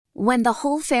When the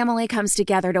whole family comes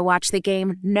together to watch the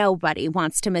game, nobody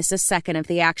wants to miss a second of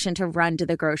the action to run to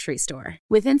the grocery store.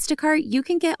 With Instacart, you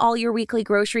can get all your weekly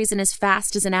groceries in as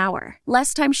fast as an hour.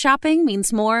 Less time shopping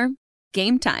means more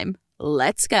game time.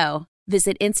 Let's go.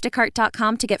 Visit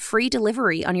instacart.com to get free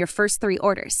delivery on your first 3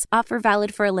 orders. Offer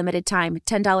valid for a limited time.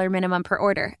 $10 minimum per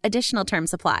order. Additional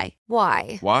terms apply.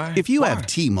 Why? If you have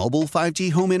T-Mobile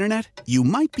 5G home internet, you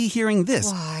might be hearing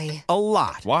this a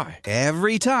lot. Why?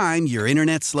 Every time your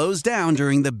internet slows down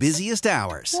during the busiest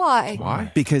hours.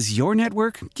 Why? Because your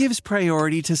network gives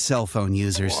priority to cell phone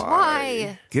users.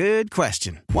 Why? Good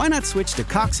question. Why not switch to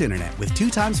Cox Internet with 2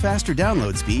 times faster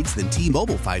download speeds than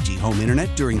T-Mobile 5G home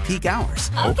internet during peak hours?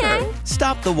 Okay.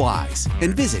 Stop the whys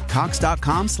and visit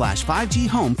cox.com/5G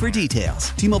home for details.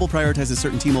 T-Mobile prioritizes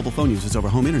certain T-Mobile phone users over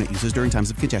home internet users during times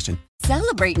of congestion.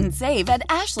 Celebrate and save at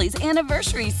Ashley's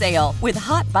Anniversary Sale. With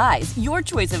Hot Buys, your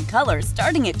choice of colors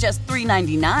starting at just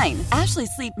 $3.99. Ashley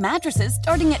Sleep mattresses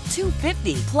starting at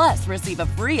 $2.50. Plus, receive a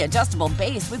free adjustable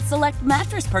base with select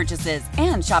mattress purchases.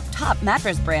 And shop top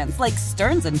mattress brands like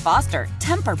Stearns & Foster,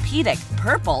 Tempur-Pedic,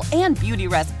 Purple, and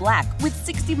Beautyrest Black with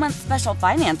 60-month special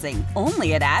financing.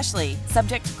 Only at Ashley.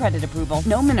 Subject to credit approval.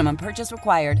 No minimum purchase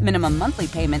required. Minimum monthly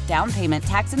payment, down payment,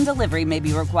 tax, and delivery may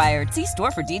be required. See store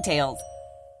for details.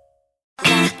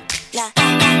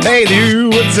 Hey,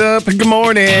 dude, what's up? Good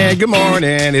morning. Good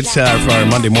morning. It's for our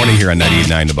Monday morning here on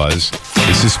 98.9 The Buzz.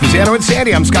 This is Spezzano and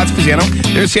Sandy. I'm Scott Spezzano.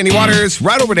 There's Sandy Waters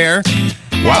right over there.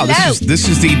 Wow, this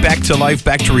is the back to life,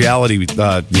 back to reality,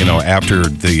 after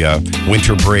the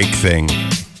winter break thing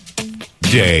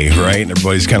day, right?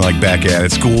 Everybody's kind of like back at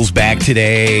it. School's back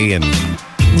today. And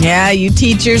yeah, you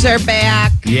teachers are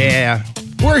back. Yeah,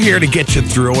 we're here to get you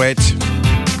through it.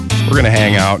 We're going to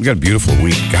hang out. We got a beautiful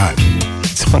week. God,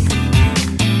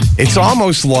 it's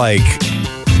almost like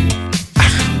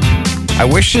I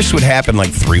wish this would happen like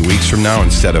 3 weeks from now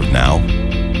instead of now.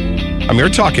 I mean, we're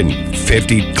talking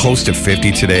 50, close to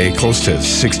 50 today, close to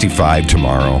 65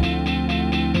 tomorrow.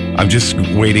 I'm just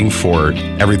waiting for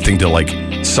everything to like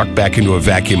suck back into a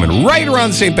vacuum, and right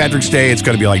around St. Patrick's Day, it's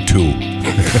going to be like 2. I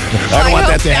don't want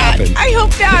that to happen. I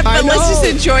hope not, but let's just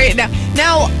enjoy it now.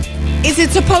 Now, is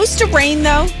it supposed to rain,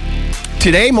 though?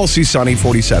 Today, mostly sunny,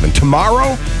 47.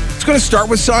 Tomorrow, it's going to start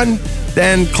with sun,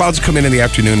 then clouds come in the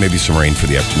afternoon, maybe some rain for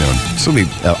the afternoon. It's going to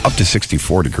be up to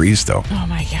 64 degrees, though. Oh,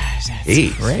 my gosh.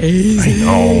 That's crazy.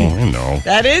 I know.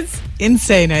 That is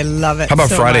insane. I love it. How about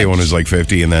so Friday much. when it was like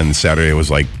 50, and then Saturday was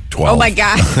like 12? Oh, my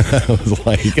God.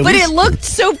 But it looked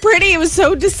so pretty. It was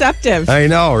so deceptive. I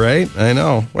know, right? I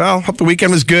know. Well, hope the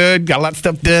weekend was good. Got a lot of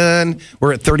stuff done.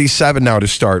 We're at 37 now to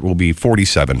start. We'll be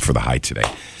 47 for the high today.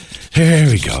 There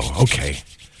we go. Okay.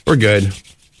 We're good.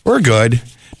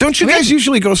 Don't you guys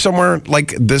usually go somewhere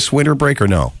like this winter break or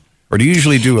no? Or do you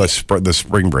usually do the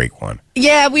spring break one?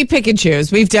 Yeah, we pick and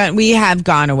choose. We have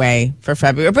gone away for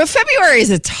February. But February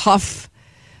is a tough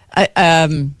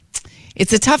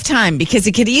it's a tough time because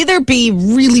it could either be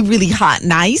really, really hot and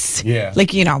nice. Yeah.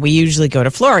 Like, we usually go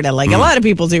to Florida like a lot of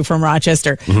people do from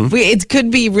Rochester. Mm-hmm. It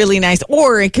could be really nice,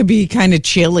 or it could be kind of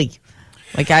chilly.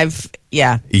 Like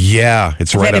Yeah,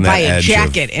 it's right on that edge. I had to buy a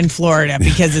jacket in Florida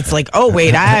because it's like, oh,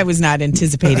 wait, I was not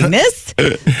anticipating this.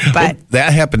 But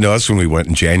that happened to us when we went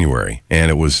in January,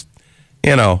 and it was,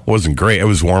 wasn't great. It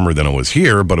was warmer than it was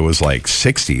here, but it was like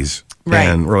 60s. Right.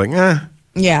 And we're like,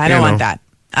 Yeah, I don't want that.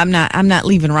 I'm not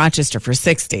leaving Rochester for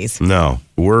 6 days. No,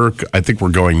 I think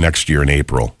we're going next year in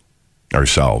April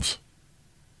ourselves.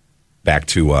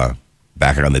 Back on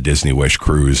the Disney Wish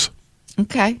cruise.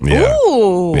 Okay. Yeah.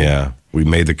 Ooh. Yeah. We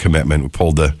made the commitment. We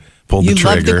pulled the trigger. You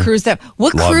love the cruise.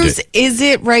 What Loved cruise it. is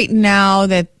it right now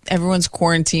that everyone's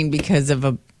quarantined because of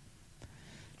a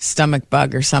stomach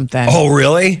bug or something? Oh,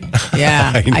 really?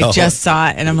 Yeah. I just saw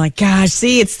it, and I'm like, gosh,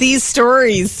 see, it's these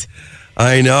stories.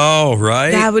 I know,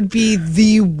 right? That would be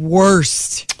the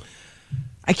worst.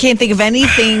 I can't think of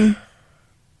anything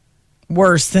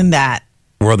worse than that.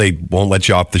 Where they won't let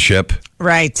you off the ship?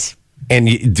 Right. And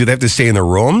do they have to stay in the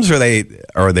rooms, or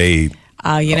are they?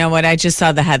 You know what? I just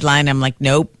saw the headline. I'm like,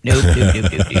 nope.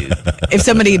 If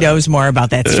somebody knows more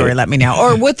about that story, let me know.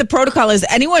 Or what the protocol is.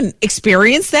 Anyone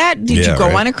experienced that? Did you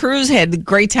go on a cruise, had a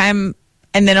great time,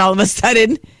 and then all of a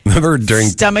sudden,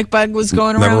 stomach bug was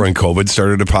going around? Remember when COVID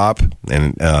started to pop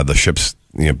and the ships,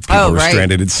 people were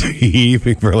stranded at sea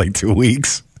for like 2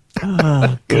 weeks?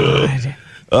 Oh, God.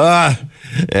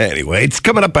 Anyway, it's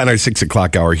coming up on our 6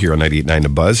 o'clock hour here on 98.9 The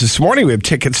Buzz. This morning we have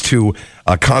tickets to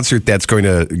a concert that's going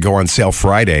to go on sale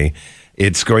Friday.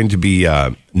 It's going to be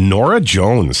Norah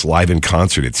Jones live in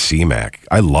concert at CMAC.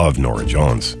 I love Norah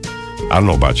Jones. I don't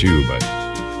know about you, but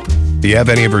do you have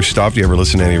any of her stuff? Do you ever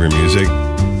listen to any of her music?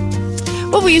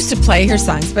 Well, we used to play her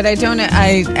songs, but I don't.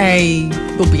 I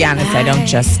will be honest. I don't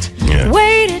just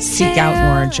seek out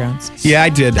Nora Jones. Yeah, I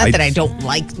did. Not that I don't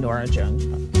like Nora Jones.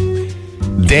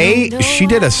 She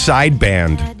did a side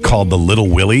band called the Little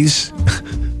Willies,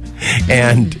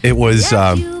 and it was.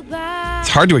 It's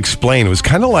hard to explain. It was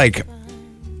kind of like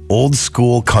old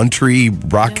school country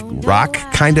rock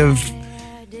kind of.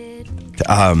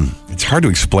 It's hard to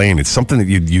explain. It's something that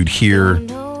you'd hear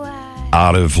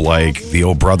out of like the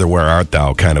 "Oh Brother, Where Art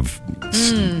Thou" kind of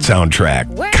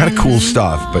soundtrack. Kind of cool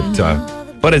stuff,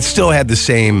 but it still had the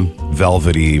same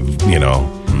velvety,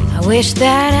 I wish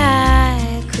that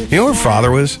I could. You know who her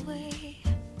father was?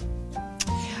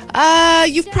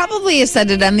 You've probably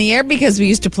said it on the air because we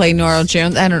used to play Nora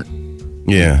Jones. I don't.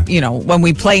 Yeah. When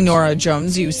we play Nora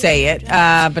Jones, you say it,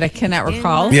 but I cannot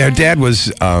recall. Yeah, her dad was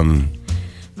the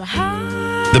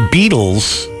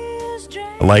Beatles,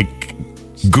 like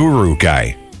guru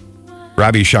guy,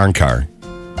 Ravi Shankar.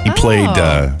 He played.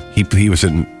 He was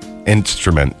an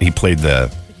instrument. He played the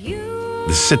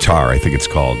sitar, I think it's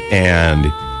called,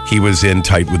 and he was in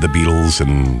tight with the Beatles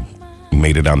and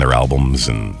made it on their albums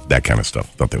and that kind of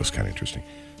stuff. Thought that was kind of interesting.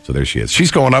 So there she is.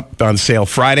 She's going up on sale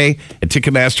Friday at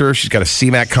Ticketmaster. She's got a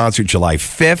CMAC concert July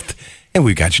 5th, and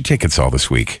we've got your tickets all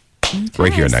this week. Okay,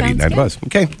 right here on 99 Buzz.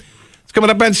 Okay. It's coming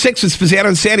up on 6 with Spezzano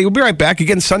and Sandy. We'll be right back.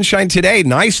 Again, sunshine today.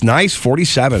 Nice,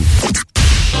 47.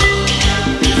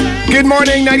 Good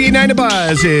morning, 98.9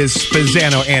 Buzz is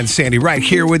Spezzano and Sandy right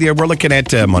here with you. We're looking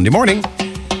at Monday morning.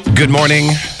 Good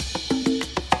morning.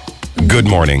 Good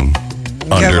morning.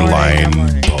 Underline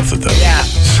both of those. Yeah.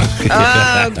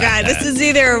 Oh, God. This is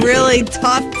either a really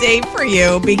tough day for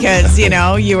you because,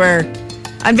 you were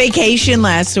on vacation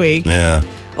last week. Yeah.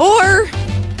 Or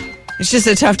it's just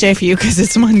a tough day for you because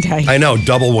it's Monday. I know.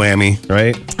 Double whammy,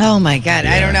 right? Oh, my God.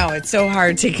 Yeah. I don't know. It's so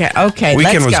hard to get. Okay,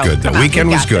 weekend let's go. Weekend was good, though. Weekend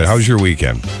was good. How was your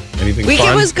weekend? Anything Weekend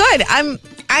fun? was good.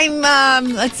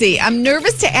 Let's see. I'm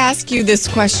nervous to ask you this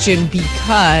question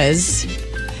because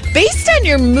based on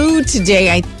your mood today,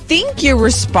 I think your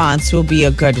response will be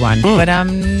a good one, but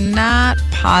I'm not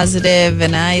positive,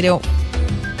 and I don't.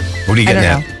 What are you getting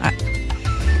at?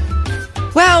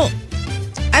 Well,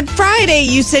 on Friday,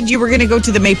 you said you were going to go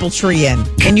to the Maple Tree Inn,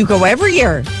 and you go every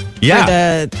year for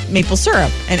the maple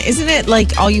syrup. And isn't it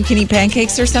like all-you-can-eat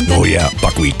pancakes or something? Oh, yeah,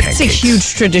 buckwheat pancakes. It's a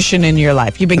huge tradition in your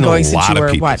life. You've been going since you were,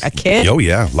 a kid? Oh,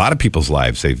 yeah, a lot of people's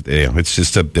lives. It's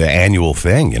just the annual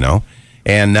thing,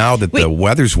 And now that the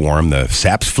weather's warm, the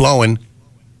sap's flowing.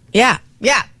 Yeah,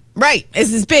 right.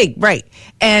 This is big, right.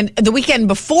 And the weekend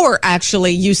before,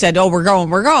 actually, you said, we're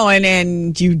going,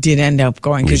 and you did end up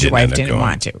going because your wife didn't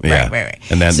want to. Yeah. Right.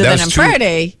 And then, so then on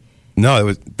Friday...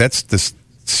 No, that's the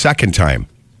second time.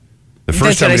 The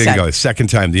first time we didn't go. The second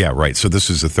time, yeah, right. So this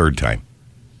is the third time.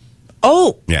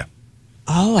 Oh. Yeah.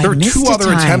 Oh, I There were missed two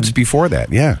other attempts before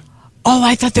that, yeah. Oh,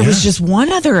 I thought there was just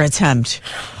one other attempt.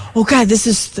 Oh, God, this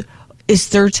is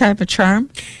third time a charm?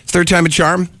 It's third time a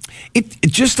charm. It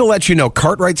just to let you know,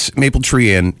 Cartwright's Maple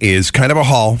Tree Inn is kind of a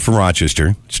haul from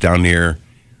Rochester. It's down near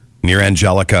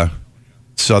Angelica,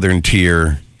 Southern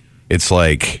Tier. It's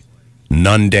like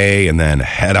Nun Day and then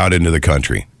head out into the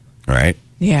country, right?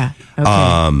 Yeah. Okay.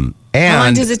 And how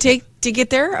long does it take to get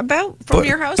there from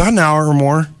your house? About an hour or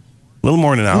more. A little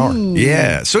more than an hour. Ooh,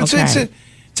 yeah. So it's a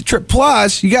trip.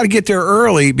 Plus, you got to get there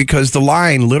early because the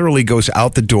line literally goes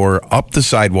out the door, up the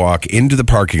sidewalk, into the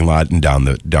parking lot, and down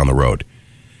the road.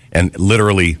 And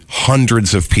literally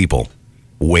hundreds of people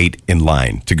wait in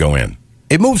line to go in.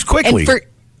 It moves quickly.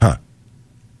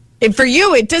 And for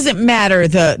you, it doesn't matter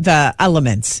the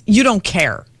elements. You don't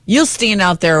care. You'll stand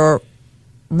out there,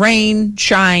 rain,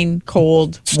 shine,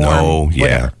 cold, snow, warm,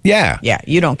 yeah. Yeah,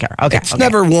 you don't care. Okay. It's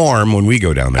never warm when we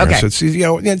go down there. Okay. So it's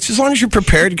it's as long as you're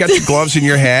prepared, you got your gloves and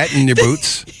your hat and your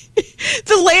boots.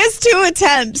 The last two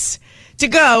attempts to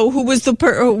go, who was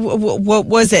what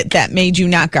was it that made you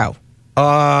not go?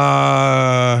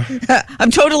 I'm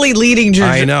totally leading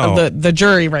the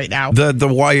jury right now. The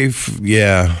wife,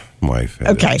 wife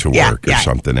had to work or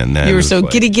something, and then you were so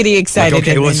giddy excited. Like,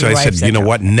 okay, listen, I said, you know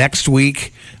what? Next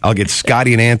week I'll get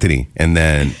Scotty and Anthony, and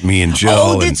then me and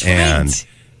Jill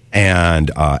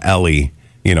and Ellie.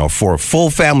 For a full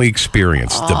family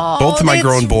experience. Both of my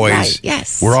grown boys. Right.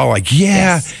 Yes. We're all like,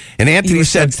 yes. And Anthony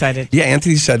said, so excited. Yeah,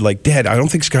 Anthony said, like, Dad, I don't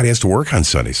think Scotty has to work on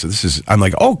Sunday. So I'm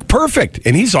like, oh, perfect.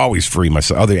 And he's always free. My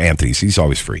other Anthony's, he's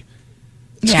always free.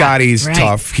 Yeah, Scotty's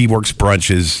tough. He works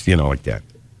brunches, like that.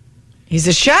 He's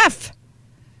a chef.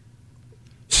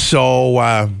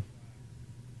 So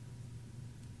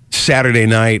Saturday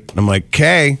night, I'm like,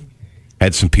 okay.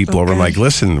 Had some people over. I'm like,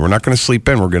 listen, we're not going to sleep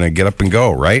in. We're going to get up and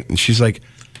go, right? And she's like,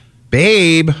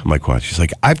 babe. I'm like, what? She's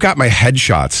like, I've got my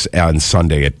headshots on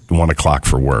Sunday at 1 o'clock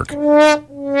for work.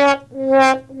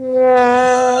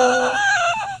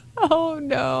 Oh,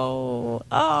 no.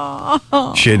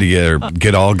 Oh. She had to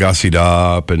get all gussied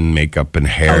up and makeup and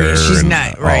hair she's and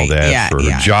not, right. all that for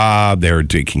her job. They were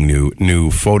taking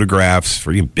new photographs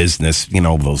for business,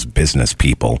 those business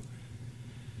people.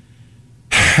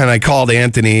 And I called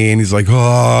Anthony, and he's like,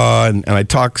 oh, and I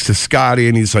talked to Scotty,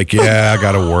 and he's like, yeah, I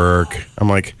got to work. I'm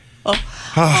like,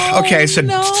 okay. I said,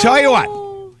 tell you what,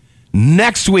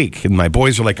 next week. And my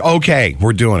boys are like, okay,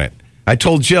 we're doing it. I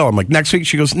told Jill, I'm like, next week?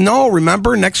 She goes, no,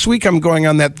 remember, next week I'm going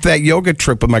on that yoga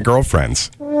trip with my girlfriends.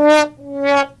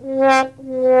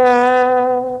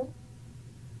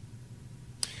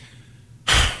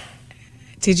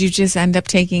 Did you just end up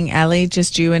taking Ellie,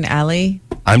 just you and Ellie?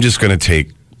 I'm just going to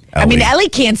take Ellie. I mean, Ellie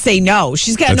can't say no.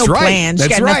 She's got no plans. She's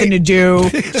got nothing to do.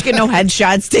 She's got no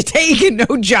headshots to take and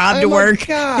no job to work.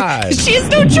 God. She has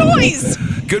no choice.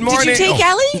 Good morning. Did you take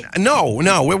Ellie?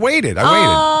 No, we waited. I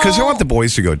waited. Because I want the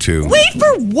boys to go, too. Wait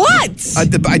for what?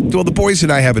 The boys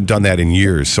and I haven't done that in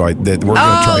years, so we're going to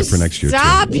try it for next year,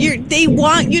 stop. too. They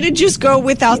want you to just go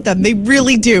without them. They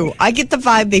really do. I get the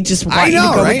vibe they just want you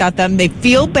to go without them. They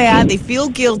feel bad. They feel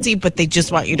guilty, but they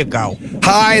just want you to go.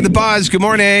 Hi, The Buzz. Good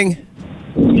morning.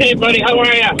 Hey, buddy. How are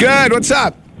you? Good. What's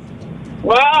up?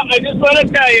 Well, I just want to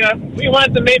tell you, we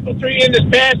went to Maple Tree Inn this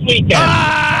past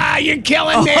weekend. You're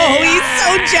killing me. Oh, he's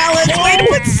so jealous. Way to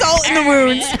put salt in the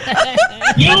wounds.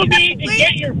 You need to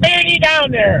get your fanny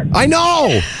down there. I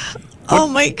know. Oh,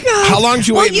 my God. How long did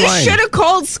you wait in line? Well, you should have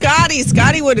called Scotty.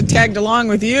 Scotty would have tagged along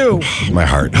with you. My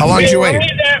heart. How long did you wait?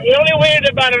 We only waited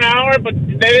about an hour, but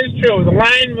that is true. The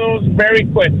line moves very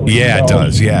quickly. Yeah, it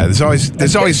does. Yeah, there's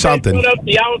always something. Put up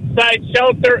the outside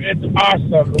shelter. It's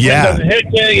awesome. The yeah. wind doesn't hit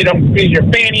you. You don't freeze your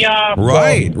fanny off.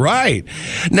 Right.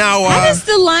 Now, how does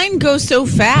the line go so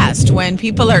fast when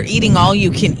people are eating all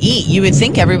you can eat? You would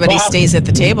think everybody stays at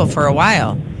the table for a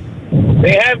while.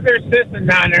 They have their system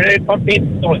down there. They put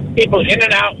people in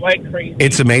and out like crazy.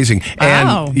 It's amazing.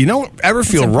 And you don't ever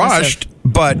feel rushed,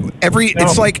 but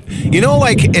it's like,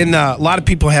 like in a lot of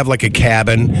people have like a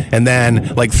cabin, and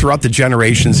then like throughout the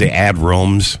generations they add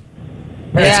rooms.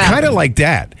 Yeah. It's kind of like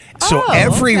that. So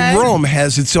every room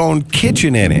has its own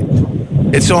kitchen in it.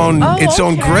 Its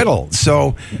own griddle.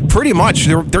 So pretty much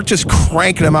they're just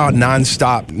cranking them out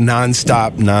nonstop.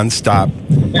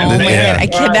 Oh my God! I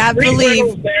cannot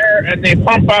believe. There, and they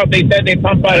pump out. They said they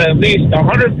pump out at least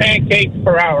 100 pancakes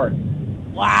per hour.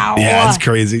 Wow. Yeah, it's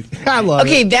crazy. I love it.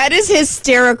 Okay, that is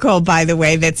hysterical, by the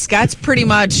way, that Scott's pretty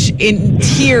much in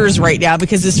tears right now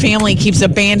because his family keeps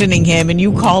abandoning him, and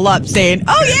you call up saying,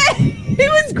 oh, yeah, it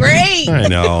was great. I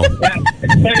know.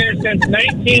 It's been here since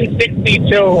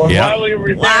 1962. And while we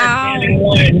were there standing in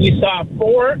line, we saw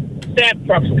 4 sap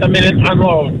trucks come in and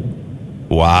unload.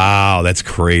 Wow, that's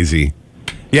crazy.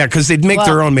 Yeah, because they'd make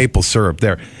their own maple syrup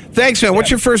there. Thanks, man.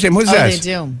 What's your first name? Who's that? They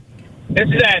do. This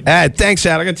is Ed. Ed, thanks,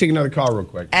 Ed. I got to take another call real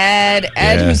quick. Ed,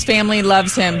 whose family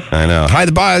loves him. I know. Hi,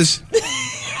 The Buzz.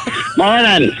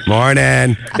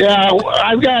 Morning. Yeah,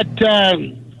 I've got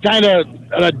kind of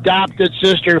an adopted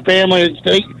sister family.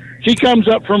 She comes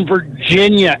up from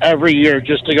Virginia every year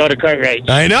just to go to kart race.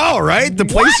 I know, right? The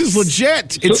place is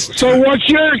legit. So what's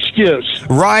your excuse?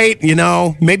 Right,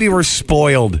 maybe we're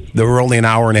spoiled that we're only an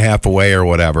hour and a half away or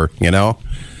whatever,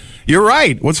 You're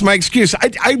right. What's my excuse?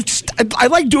 I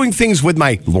like doing things with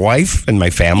my wife and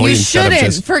my family. You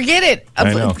shouldn't. Forget it.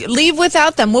 I know. Leave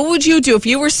without them. What would you do if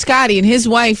you were Scotty and his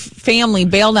wife family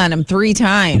bailed on him 3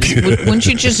 times? Wouldn't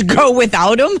you just go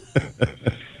without him?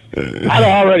 I'd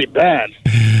already been.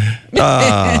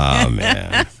 Oh,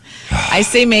 man. I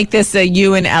say make this a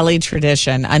you and Ellie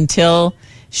tradition until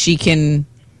she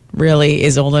really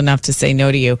is old enough to say no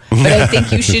to you. But I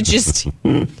think you should just...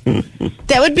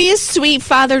 That would be a sweet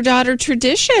father-daughter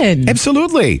tradition.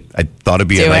 Absolutely. I thought it'd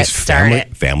be a nice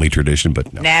family tradition,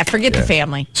 but no. Nah, forget the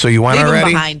family. So you went already? Leave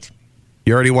them behind.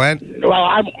 You already went?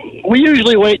 Well, we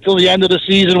usually wait till the end of the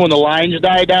season when the lines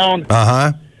die down.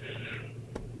 Uh-huh.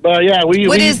 But yeah, What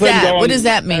is that? What does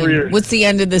that mean? What's the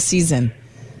end of the season?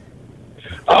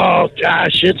 Oh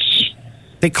gosh, it's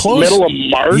they close middle of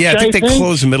March. Yeah, I think they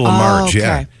close the middle of March. Okay.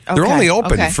 Yeah, they're only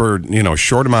open for a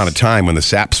short amount of time when the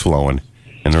sap's flowing,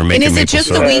 and they're making. And is it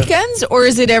just the weekends, or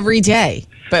is it every day?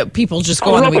 But people just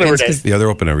go on the weekends. Yeah,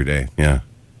 they're open every day. Yeah,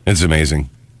 it's amazing.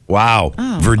 Wow,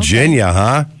 Virginia,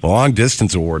 huh? Long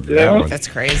distance award for that one. That's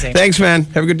crazy. Thanks, man.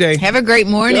 Have a good day. Have a great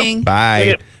morning. Yep.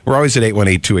 Bye. We're always at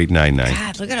 818-2899.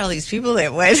 God, look at all these people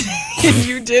that went.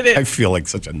 You did it. I feel like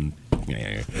such a,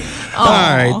 All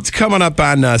right, it's coming up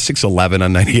on 6:11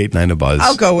 on 98.9 The Buzz.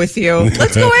 I'll go with you.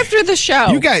 Let's go after the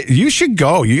show. You should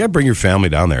go. You got to bring your family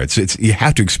down there. It's you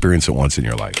have to experience it once in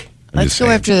your life. Let's go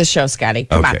after the show, Scotty.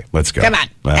 Come on. Let's go. Come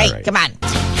on. Hey, come on.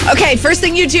 Okay, first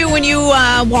thing you do when you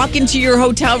walk into your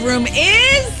hotel room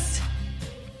is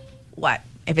what?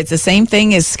 If it's the same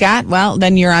thing as Scott, well,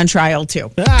 then you're on trial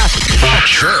too.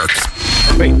 Jerk.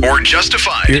 Or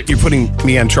justified. You're putting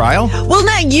me on trial? Well,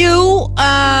 not you,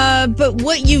 but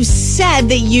what you said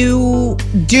that you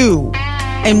do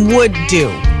and would do.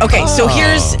 Okay, so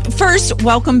here's first,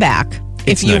 welcome back.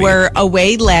 If you were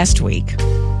away last week.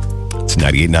 It's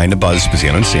 98.9 The Buzz,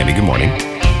 Spezzano and Sandy. Good morning.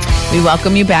 We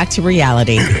welcome you back to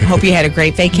reality. Hope you had a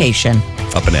great vacation.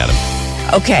 Up and at 'em.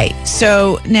 Okay,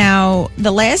 so now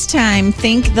the last time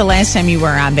you were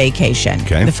on vacation.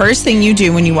 Okay. The first thing you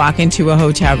do when you walk into a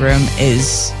hotel room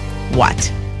is what?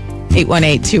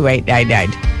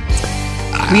 818-2899.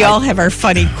 We all have our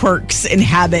funny quirks and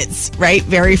habits, right?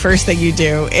 Very first thing you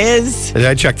do is...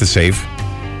 I check the safe.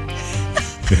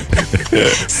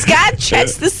 Scott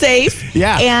checks the safe.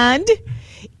 Yeah. And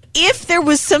if there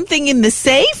was something in the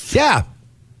safe... Yeah.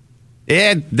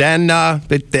 And then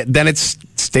it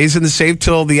stays in the safe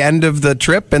till the end of the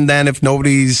trip, and then if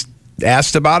nobody's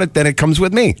asked about it, then it comes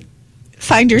with me.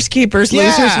 Finders keepers,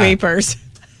 losers weepers.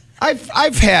 I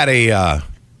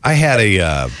had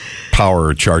a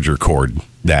power charger cord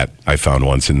that I found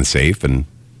once in the safe, and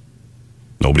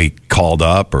nobody called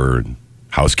up or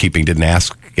housekeeping didn't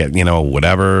ask,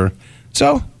 whatever.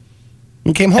 So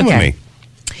it came home with me.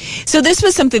 So this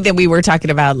was something that we were talking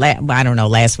about,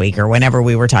 last week or whenever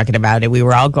we were talking about it. We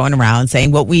were all going around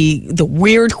saying the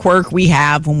weird quirk we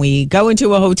have when we go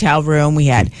into a hotel room. We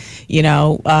had,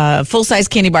 full-size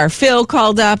candy bar Phil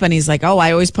called up, and he's like, oh,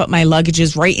 I always put my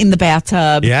luggages right in the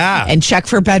bathtub and check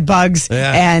for bed bugs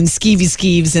and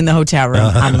skeeves in the hotel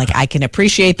room. I'm like, I can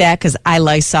appreciate that because I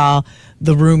Lysol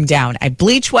the room down. I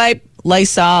bleach wipe,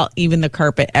 Lysol, even the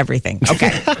carpet, everything.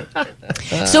 Okay.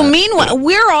 So meanwhile,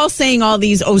 we're all saying all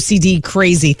these OCD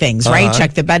crazy things, right?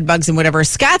 Check the bed bugs and whatever.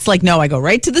 Scott's like, no, I go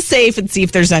right to the safe and see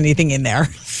if there's anything in there.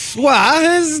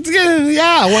 Well,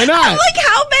 yeah, why not? I'm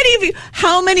like,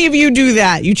 how many of you do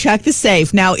that? You check the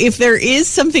safe. Now, if there is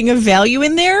something of value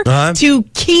in there, to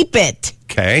keep it.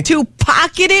 Okay. To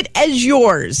pocket it as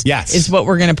yours. Yes. Is what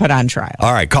we're going to put on trial.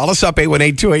 All right. Call us up,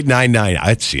 818-2899. I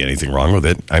don't see anything wrong with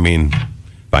it. I mean,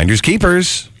 finders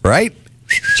keepers, right?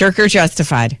 Jerk or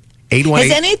justified.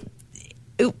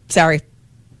 818. Sorry.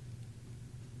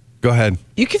 Go ahead.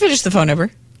 You can finish the phone number.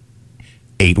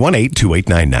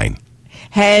 818-2899.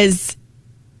 Has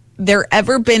there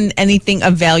ever been anything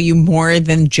of value more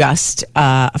than just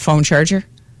a phone charger?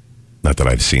 Not that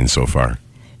I've seen so far.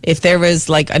 If there was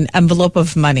like an envelope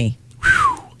of money.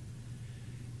 Whew.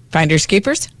 Finders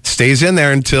keepers? Stays in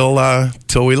there until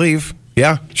we leave.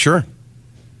 Yeah, sure.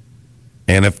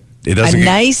 And if it doesn't... A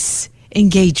nice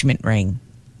engagement ring.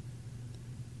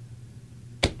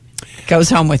 Goes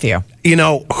home with you.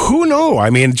 Who knows? I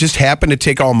mean, it just happened to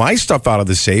take all my stuff out of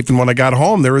the safe, and when I got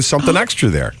home, there was something extra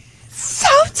there.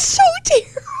 Sounds so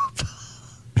terrible.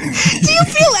 Do you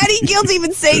feel any guilt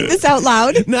even saying this out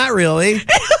loud? Not really.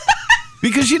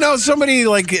 Because, somebody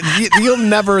they'll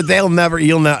never.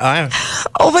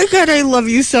 Oh my God, I love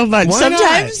you so much. Why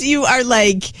Sometimes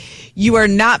not? You are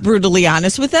not brutally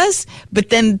honest with us, but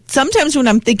then sometimes when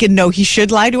I'm thinking, no, he should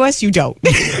lie to us, you don't.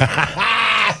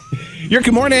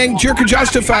 Good morning. Jerk or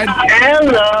justified?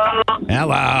 Hello.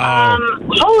 Hello.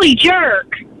 Holy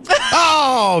jerk.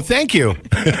 Oh, thank you.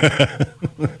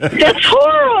 That's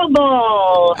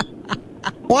horrible.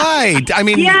 Why? I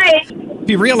mean, if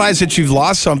you realize that you've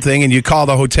lost something and you call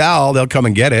the hotel, they'll come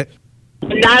and get it.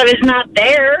 Not if it's not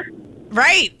there.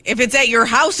 Right. If it's at your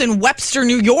house in Webster,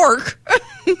 New York.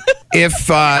 If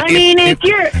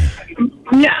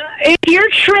you're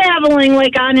traveling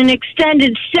like on an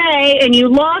extended stay and you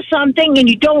lost something and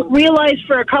you don't realize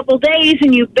for a couple days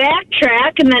and you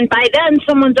backtrack and then by then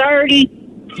someone's already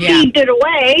thieved it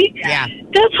away. Yeah.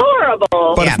 That's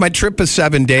horrible. But if my trip is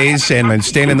 7 days and I'm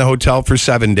staying in the hotel for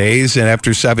 7 days and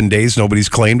after 7 days nobody's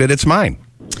claimed it, it's mine.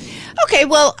 Okay,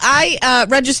 well, I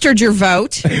registered your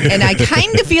vote, and I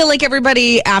kind of feel like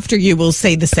everybody after you will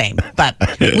say the same. But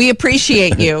we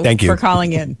appreciate you, Thank you for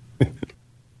calling in.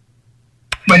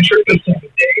 My trip is 7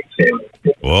 days.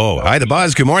 Whoa. Hi, The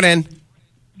Buzz. Good morning.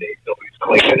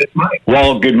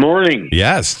 Well, good morning.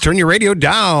 Yes. Turn your radio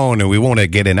down, and we won't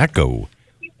get an echo.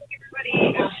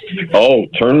 Oh,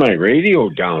 turn my radio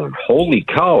down. Holy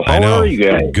cow. How are you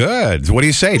guys? Good. What do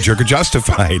you say? Jerk or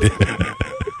justified?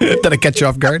 Did I catch you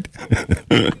off guard?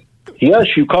 Yes,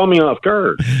 you called me off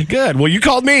guard. Good. Well, you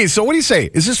called me. So what do you say?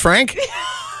 Is this Frank?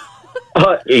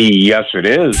 Yes, it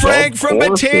is. Frank from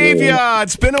Batavia.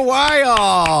 It's been a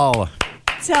while.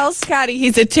 Tell Scotty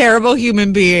he's a terrible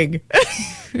human being.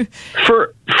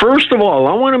 First of all,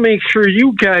 I want to make sure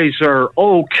you guys are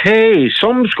okay.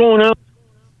 Something's going on.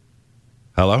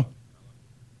 Hello?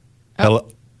 Hello?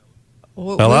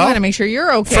 We want to make sure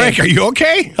you're okay. Frank, are you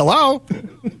okay? Hello?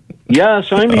 Yes,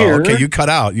 I'm here. Okay, you cut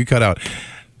out.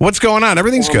 What's going on?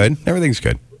 Everything's good. Everything's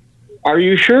good. Are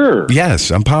you sure? Yes,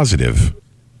 I'm positive.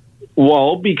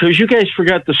 Well, because you guys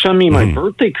forgot to send me my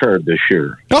birthday card this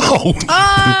year. Oh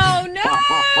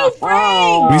no,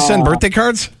 Frank! We send birthday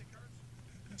cards?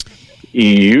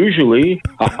 Usually.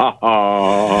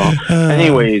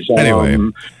 Anyways,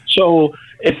 so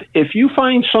if you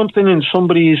find something in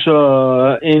somebody's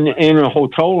in a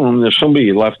hotel room, there's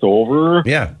somebody left over.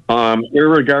 Yeah.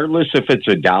 Irregardless if it's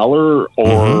 $1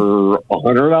 or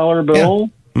 $100 bill.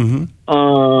 Yeah.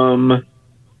 Mm-hmm.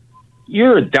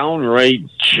 You're a downright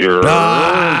jerk.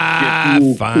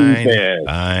 Fine. All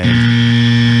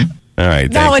right.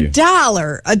 Now thank you.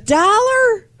 $1.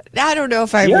 $1? I don't know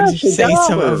if I would say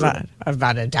something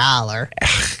about $1.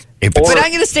 But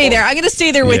I'm going to stay there. I'm going to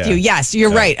stay there with you. Yes,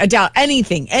 you're right. $1.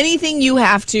 Anything you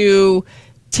have to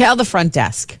tell the front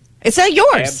desk. It's not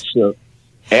yours.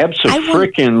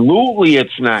 Absolutely,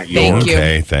 it's not yours. Thank you.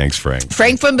 Okay, thanks, Frank.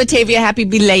 Frank from Batavia, happy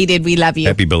belated. We love you.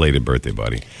 Happy belated birthday,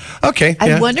 buddy. Okay.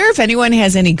 I wonder if anyone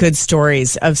has any good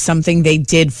stories of something they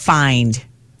did find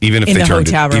even if in they the turned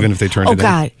hotel room. Even if they turned it in? Oh,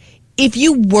 God. If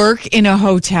you work in a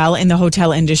hotel, in the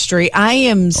hotel industry, I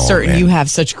am certain you have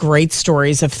such great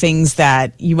stories of things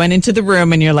that you went into the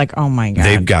room and you're like, oh, my God.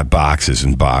 They've got boxes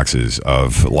and boxes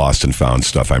of lost and found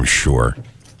stuff, I'm sure.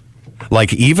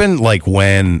 Even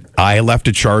when I left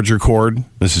a charger cord,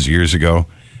 this is years ago,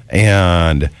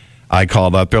 and I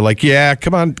called up, they're like, yeah,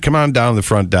 come on down to the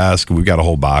front desk. We've got a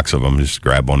whole box of them. Just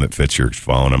grab one that fits your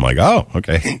phone. I'm like, oh,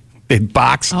 okay. Big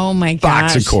box. Oh, my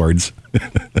gosh. Box of cords.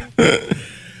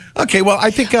 Okay, well,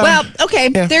 I think...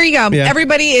 there you go. Yeah.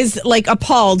 Everybody is,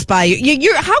 appalled by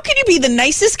you. How can you be the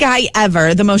nicest guy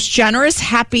ever, the most generous,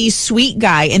 happy, sweet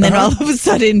guy, and then all of a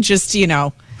sudden just, say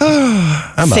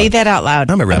that out loud.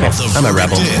 I'm a rebel. Okay. I'm a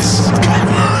rebel.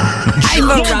 I'm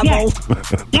a rebel.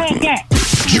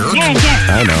 Jerk.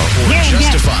 I know. We're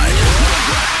justified.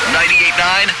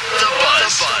 98.9 The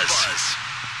Buzz.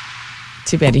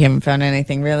 Too bad you haven't found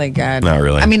anything really good. Not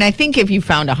really. I mean, I think if you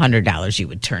found $100, you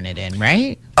would turn it in,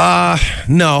 right?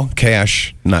 No,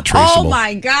 cash, not traceable. Oh,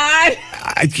 my God.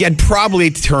 I'd probably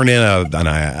turn in a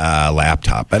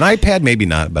laptop. An iPad, maybe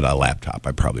not, but a laptop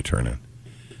I'd probably turn in.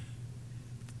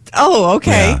 Oh,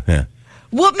 okay. Yeah.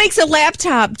 What makes a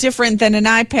laptop different than an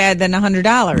iPad than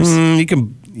 $100?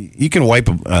 You can wipe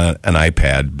an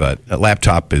iPad, but a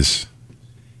laptop is,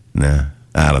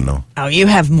 I don't know. Oh, you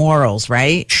have morals,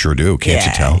 right? Sure do. Can't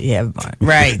you tell? Yeah,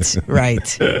 right. It's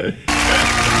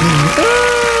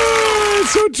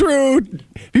so true.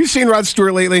 Have you seen Rod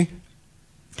Stewart lately?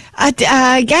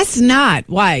 I guess not.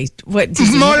 Why? What?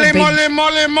 Mole.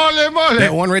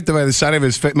 That one right there by the side of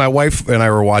his face. My wife and I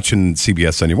were watching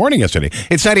CBS Sunday Morning yesterday.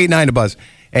 It's 98.9 The Buzz.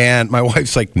 And my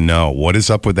wife's like, no, what is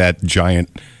up with that giant...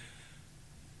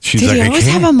 She's Did like, he always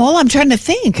have a mole? I'm trying to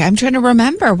think. I'm trying to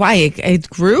remember. Why? It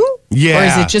grew? Yeah. Or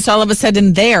is it just all of a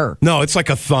sudden there? No, it's like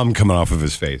a thumb coming off of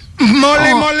his face. Mole.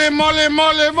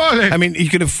 I mean, you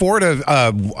could afford a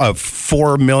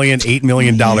 $4 million, $8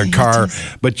 million car,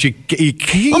 but you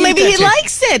can't. Well, maybe he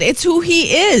likes it. It's who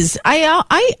he is.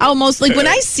 I almost, when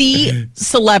I see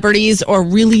celebrities or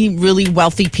really, really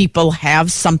wealthy people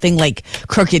have something like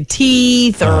crooked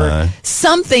teeth or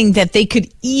something that they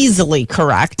could easily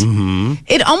correct,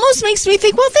 it almost makes me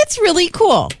think, well, that's really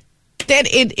cool. That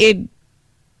it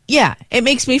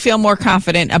makes me feel more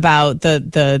confident about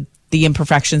the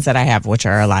imperfections that I have, which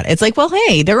are a lot. It's like, well,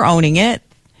 hey, they're owning it.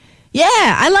 Yeah,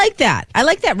 I like that. I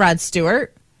like that, Rod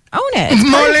Stewart. Own it.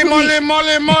 Mole.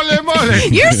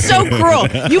 You're so cruel.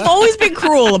 You've always been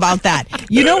cruel about that.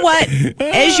 You know what?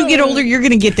 As you get older, you're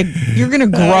gonna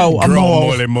grow a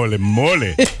mole. Mole.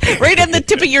 Right on the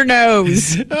tip of your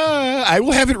nose. I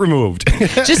will have it removed.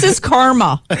 Just as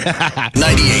karma. 98.9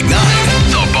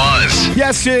 The Buzz.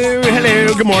 Yes,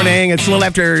 hello, good morning. It's a little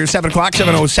after 7 o'clock,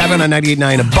 7:07 on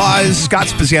 98.9 The Buzz. Scott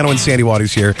Spezzano and Sandy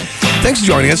Waters here. Thanks for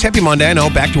joining us. Happy Monday. I know,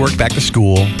 back to work, back to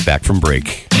school, back from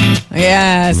break.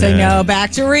 Yes, I know.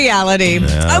 Back to reality.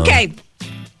 Yeah. Okay.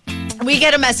 We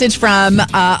get a message from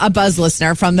a Buzz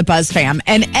listener from the Buzz fam.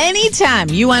 And anytime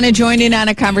you want to join in on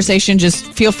a conversation, just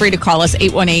feel free to call us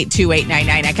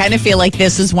 818-2899. I kind of feel like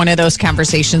this is one of those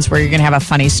conversations where you're going to have a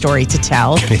funny story to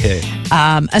tell.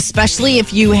 Especially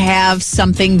if you have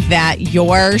something that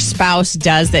your spouse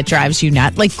does that drives you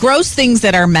nuts. Like gross things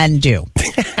that our men do.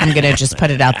 I'm going to just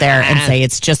put it out there and say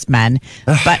it's just men.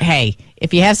 But hey,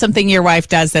 if you have something your wife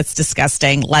does that's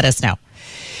disgusting, let us know.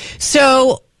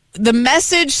 So the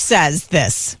message says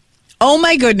this. Oh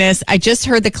my goodness, I just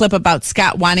heard the clip about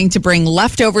Scott wanting to bring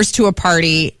leftovers to a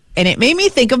party, and it made me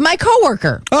think of my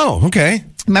coworker. Oh, okay.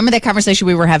 Remember that conversation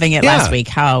we were having last week?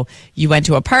 How you went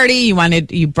to a party,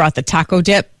 you brought the taco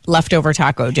dip, leftover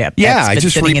taco dip. Yeah, I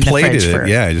just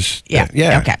replated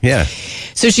it. Okay. Yeah.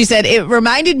 So she said it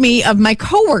reminded me of my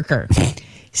coworker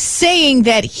saying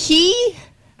that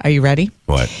are you ready?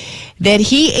 What? That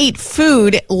he ate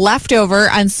food left over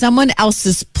on someone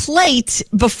else's plate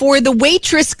before the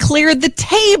waitress cleared the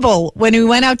table when we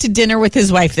went out to dinner with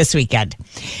his wife this weekend.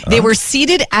 They were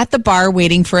seated at the bar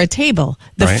waiting for a table.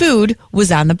 The food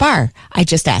was on the bar. I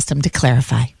just asked him to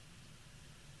clarify.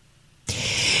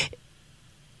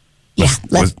 Yeah.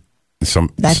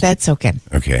 That's okay.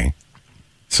 Okay.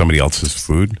 Somebody else's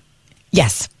food?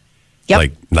 Yes.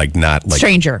 Yep. Like not like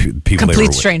stranger. People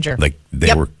complete stranger. Like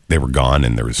they were gone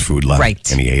and there was food left.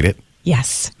 Right. And he ate it.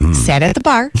 Yes. Sat at the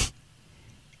bar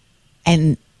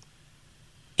and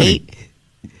ate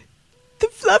the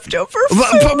leftover food.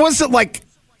 But was it like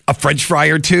a French fry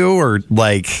or two, or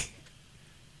like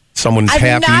someone's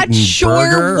half-eaten burger? I'm not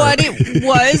sure what it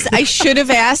was. I should have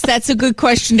asked. That's a good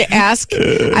question to ask.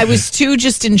 I was too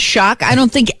just in shock. I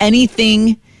don't think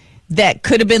anything that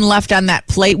could have been left on that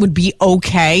plate would be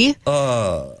okay.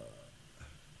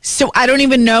 So I don't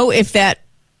even know if that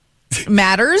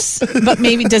matters, but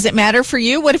maybe does it matter for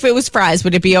you? What if it was fries?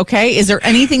 Would it be okay? Is there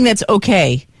anything that's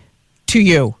okay to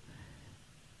you?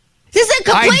 This is a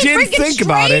complete freaking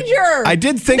stranger. I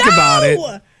did think about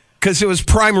it because it was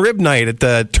prime rib night at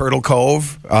the Turtle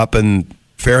Cove up in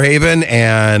Fairhaven,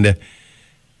 and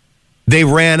they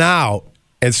ran out,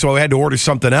 and so I had to order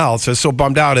something else. I was so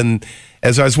bummed out, and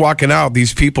as I was walking out,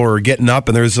 these people were getting up,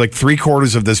 and there's like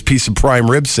 3/4 of this piece of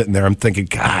prime rib sitting there. I'm thinking,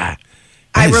 God.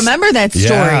 I remember that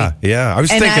story. Yeah. I was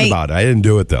thinking about it. I didn't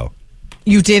do it, though.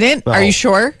 You didn't? No. Are you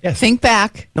sure? Yes. Think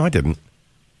back. No, I didn't.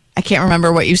 I can't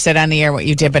remember what you said on the air, what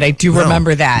you did, but I do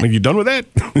remember that. Like, you done with that?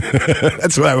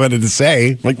 That's what I wanted to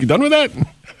say. Like, you done with that?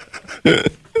 You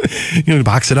going to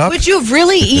box it up? Would you have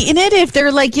really eaten it if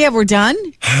they're like, yeah, we're done?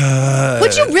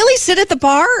 Would you really sit at the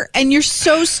bar and you're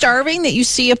so starving that you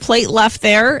see a plate left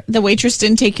there? The waitress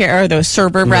didn't take care, or the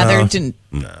server didn't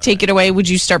take it away. Would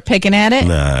you start picking at it?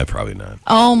 Nah, probably not.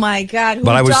 Oh my God.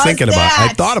 But I was thinking about it. I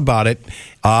thought about it.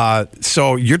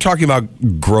 So you're talking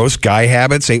about gross guy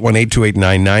habits,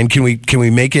 818-2899. Can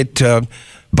we make it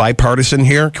bipartisan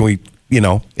here? Can we,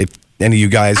 if any of you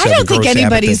guys have a gross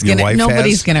habit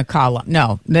nobody's going to call up.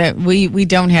 No, we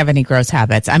don't have any gross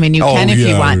habits. I mean, you can if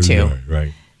you want to.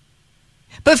 Right.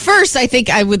 But first, I think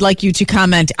I would like you to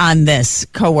comment on this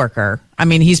coworker. I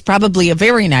mean, he's probably a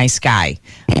very nice guy,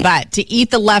 but to eat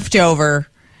the leftover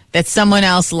that someone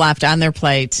else left on their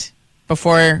plate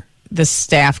before the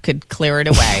staff could clear it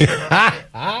away.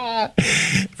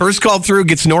 First call through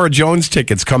gets Nora Jones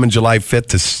tickets coming July 5th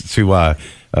to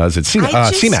is it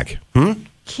CMAC?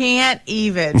 Can't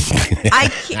even. I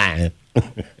can't.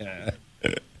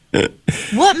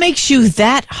 What makes you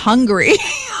that hungry?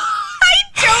 I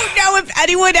don't know if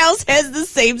anyone else has the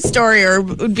same story or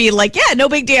would be like, yeah, no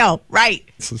big deal. Right.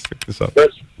 Let's check this out.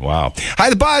 Wow. Hi,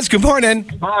 The Buzz. Good morning.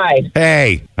 Hi.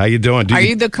 Hey, how you doing? Are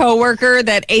you the coworker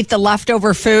that ate the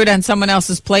leftover food on someone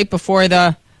else's plate before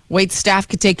the wait staff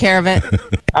could take care of it?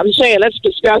 I'm saying that's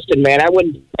disgusting, man. I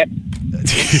wouldn't.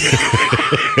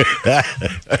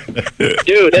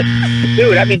 Dude. I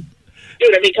mean,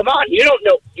 come on. You don't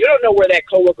know where that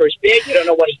coworker's been. You don't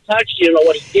know what he touched. You don't know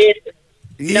what he did.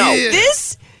 No.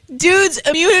 This dude's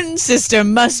immune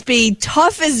system must be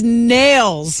tough as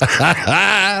nails.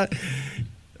 At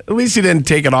least he didn't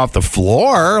take it off the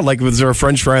floor. Like, was there a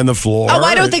French fry on the floor? Oh,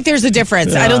 I don't think there's a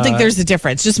difference. I don't think there's a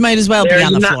difference. Just might as well be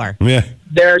on the floor. Yeah.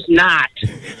 There's not.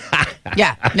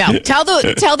 Yeah, no. Tell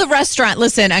the restaurant,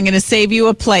 listen, I'm going to save you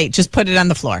a plate. Just put it on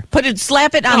the floor.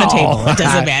 Slap it on the table. It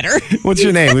doesn't matter. What's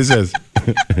your name? Who's this?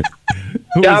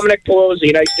 Dominic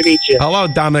Pelosi. Nice to meet you. Hello,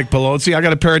 Dominic Pelosi. I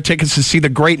got a pair of tickets to see the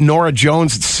great Nora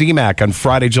Jones at CMAC on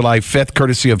Friday, July 5th,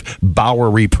 courtesy of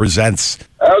Bowery Presents.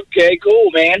 Okay,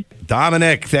 cool, man.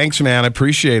 Dominic, thanks, man. I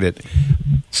appreciate it.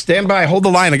 Stand by. Hold the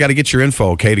line. I got to get your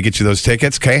info, okay, to get you those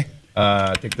tickets, okay?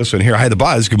 Take this one here. Hi, The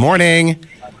Buzz. Good morning.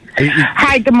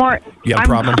 Hi, good morning. You have a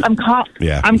problem? I'm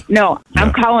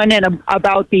calling in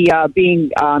about the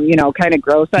being, kind of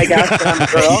gross, I guess, when I'm a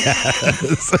girl.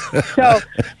 Yes.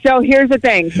 So here's the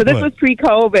thing. So this was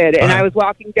pre-COVID, and I was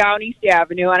walking down East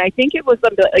Avenue, and I think it was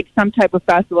like some type of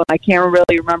festival. I can't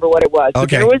really remember what it was. Okay. But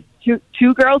there was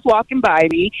two girls walking by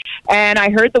me, and I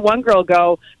heard the one girl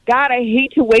go, God, I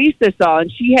hate to waste this all.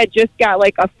 And she had just got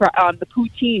like the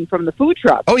poutine from the food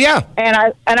truck. Oh, yeah. And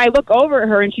I look over at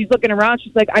her, and she's looking around.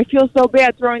 She's like, I feel so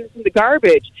bad throwing this in the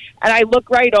garbage. And I look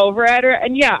right over at her,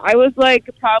 and yeah, I was like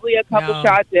probably a couple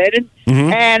shots in.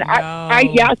 And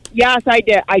yes, I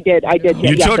did.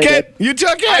 You took it? You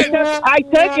took it? I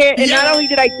took it, and not only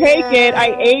did I take it,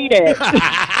 I ate it.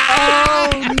 Oh,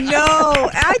 no.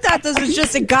 I thought this was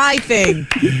just a guy thing.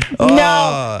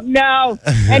 No.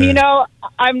 And,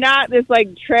 I'm not this,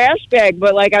 like, trash bag,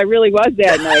 but, like, I really was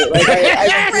that night. Like,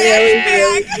 I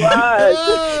really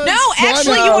was. No,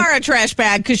 actually, you are a trash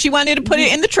bag because she wanted to put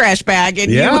it in the trash bag,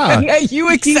 and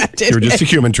you accepted it. You're just a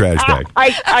human trash bag.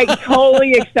 I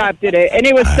totally accepted it, and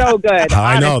it was so good.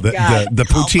 I know. The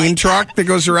poutine truck that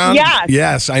goes around?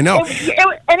 Yes, I know.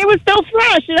 And it was so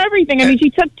fresh and everything. I mean, she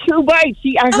took 2 bites.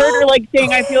 I heard her, like,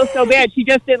 saying, I feel so bad. She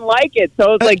just didn't like it. So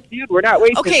I was like, dude, we're not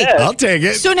wasting this. I'll take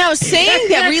it. So now saying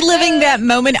that, reliving that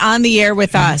moment on the air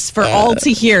with us for all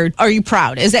to hear, are you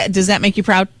proud? Does that make you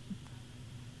proud?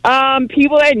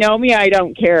 People that know me, I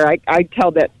don't care. I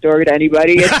tell that story to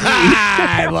anybody. It's me.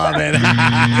 I love it.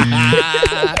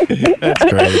 That's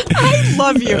great. I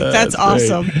love you. That's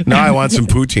awesome. Now I want some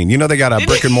poutine. They got a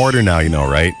brick and mortar now,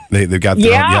 right? They've got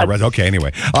right. Okay,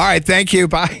 anyway. All right, thank you.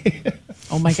 Bye.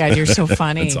 Oh, my God, you're so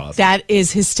funny. That's awesome. That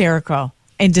is hysterical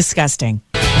and disgusting.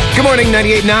 Good morning,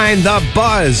 98.9 The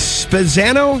Buzz.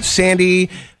 Spezzano, Sandy,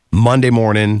 Monday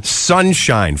morning,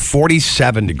 sunshine,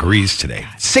 47 degrees today,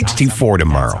 64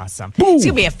 tomorrow. That's awesome. It's going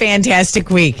to be a fantastic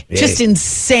week. Yeah. Just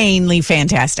insanely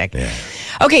fantastic. Yeah.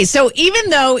 Okay, so even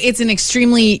though it's an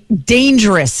extremely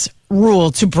dangerous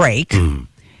rule to break,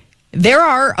 there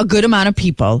are a good amount of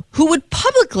people who would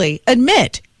publicly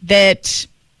admit that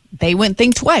they wouldn't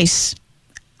think twice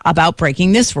about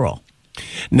breaking this rule.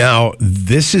 Now,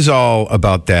 this is all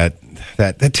about that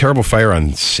terrible fire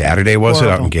on Saturday, was it,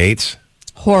 out in Gates?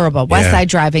 Horrible. West Side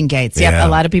Drive in Gates. Yep. A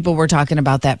lot of people were talking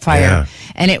about that fire. Yeah.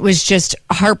 And it was just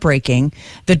heartbreaking.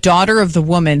 The daughter of the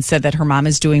woman said that her mom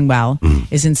is doing well,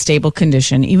 is in stable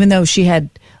condition, even though she had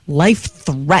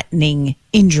life-threatening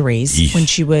injuries when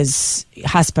she was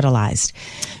hospitalized.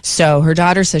 So her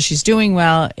daughter says she's doing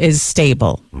well, is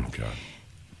stable. Okay.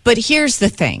 But here's the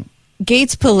thing.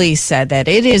 Gates police said that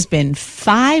it has been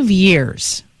 5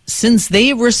 years since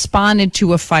they responded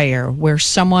to a fire where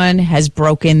someone has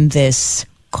broken this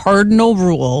cardinal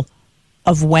rule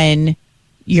of when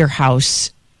your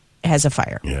house has a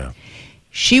fire. Yeah.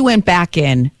 She went back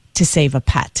in to save a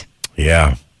pet.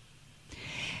 Yeah.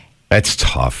 That's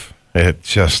tough. It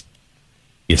just,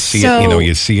 you see it,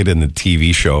 you see it in the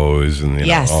TV shows and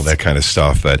all that kind of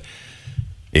stuff. But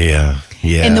yeah.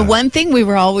 And the one thing we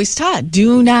were always taught,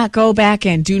 do not go back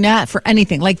in, do not for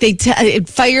anything. Like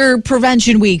fire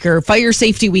prevention week or fire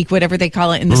safety week, whatever they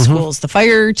call it in the schools. The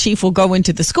fire chief will go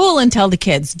into the school and tell the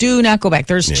kids, do not go back.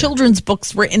 There's children's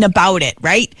books written about it,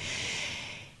 right?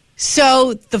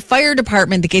 So the fire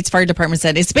department, the Gates Fire Department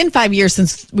said, it's been 5 years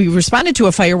since we responded to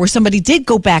a fire where somebody did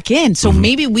go back in. So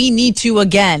maybe we need to,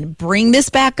 again, bring this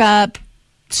back up.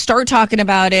 Start talking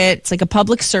about it. It's like a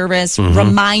public service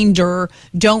reminder.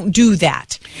 Don't do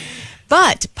that.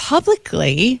 But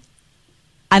publicly,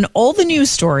 on all the news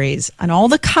stories, on all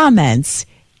the comments,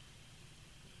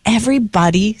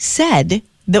 everybody said,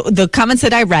 the comments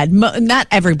that I read, not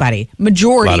everybody,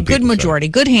 majority,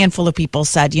 good handful of people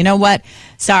said, you know what?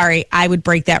 Sorry, I would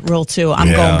break that rule too. I'm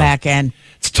going back in.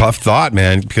 It's a tough thought,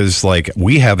 man, because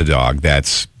we have a dog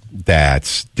that's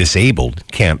disabled,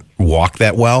 can't walk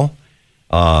that well.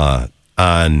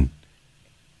 On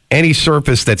any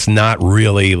surface that's not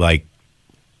really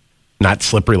not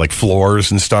slippery, like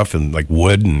floors and stuff and like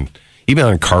wood, and even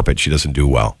on carpet, she doesn't do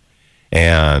well.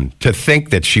 And to think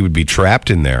that she would be trapped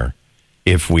in there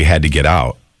if we had to get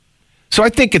out. So I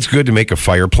think it's good to make a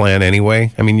fire plan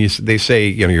anyway. I mean, they say,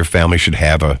 your family should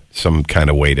have some kind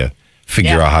of way to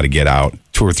figure out how to get out,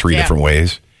 2 or 3 different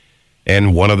ways.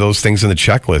 And one of those things in the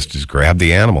checklist is grab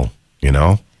the animal,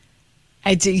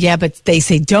 but they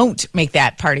say don't make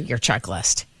that part of your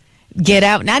checklist. Get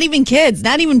out, not even kids,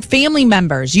 not even family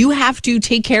members. You have to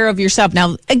take care of yourself.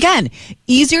 Now, again,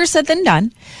 easier said than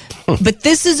done, but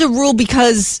this is a rule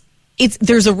because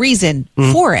there's a reason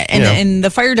for it. And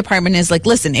the fire department is like,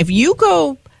 listen, if you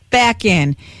go back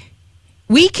in,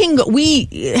 we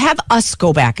have us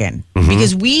go back in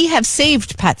because we have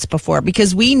saved pets before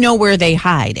because we know where they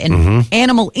hide. And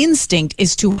animal instinct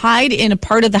is to hide in a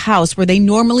part of the house where they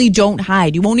normally don't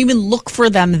hide. You won't even look for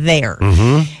them there.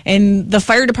 And the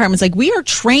fire department's like, we are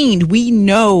trained. We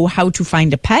know how to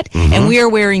find a pet and we are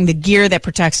wearing the gear that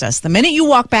protects us. The minute you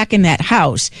walk back in that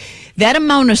house, that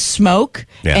amount of smoke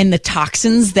and the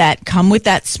toxins that come with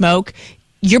that smoke,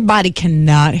 your body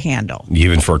cannot handle.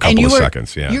 Even for a couple of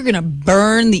seconds, yeah. You're going to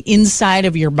burn the inside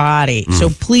of your body. So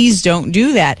please don't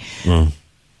do that. And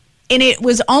it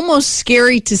was almost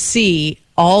scary to see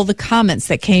all the comments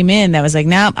that came in that was like,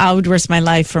 no, I would risk my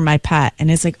life for my pet.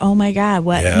 And it's like, oh my God,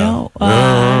 what? Yeah. No.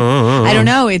 I don't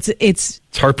know. It's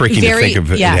heartbreaking to think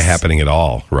of it happening at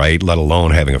all, right? Let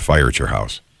alone having a fire at your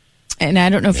house. And I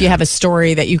don't know if you have a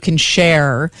story that you can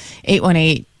share,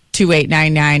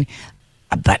 818-2899.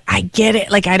 But I get it.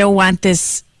 Like, I don't want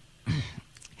this.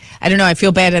 I don't know. I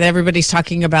feel bad that everybody's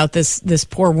talking about this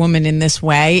poor woman in this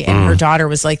way. And her daughter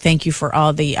was like, thank you for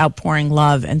all the outpouring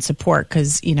love and support.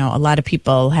 Because, a lot of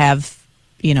people have,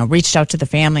 reached out to the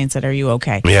family and said, are you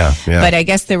okay? Yeah. But I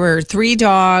guess there were 3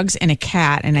 dogs and a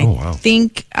cat. And I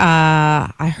think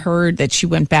I heard that she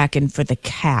went back in for the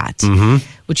cat,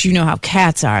 which you know how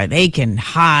cats are. They can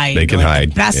hide. They can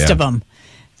hide. The best of them.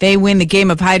 They win the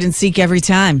game of hide and seek every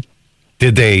time.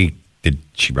 Did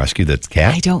she rescue the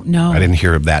cat? I don't know. I didn't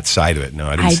hear of that side of it. No,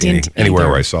 I didn't see anywhere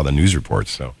where I saw the news reports.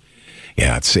 So,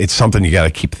 yeah, it's something you got to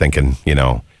keep thinking.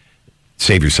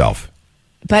 Save yourself.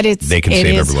 But they can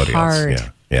save everybody hard. else.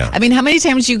 Yeah. I mean, how many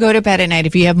times do you go to bed at night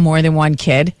if you have more than one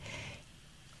kid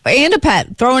and a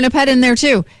pet? Throwing a pet in there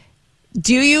too.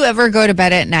 Do you ever go to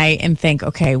bed at night and think,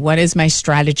 okay, what is my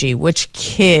strategy? Which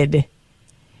kid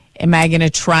am I going to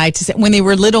try to say? When they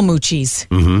were little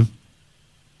moochies.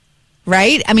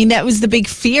 Right? I mean, that was the big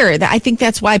fear. I think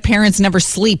that's why parents never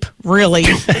sleep, really,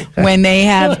 when they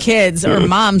have kids, or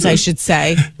moms, I should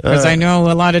say, because I know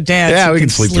a lot of dads. Yeah, we can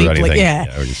sleep through anything. We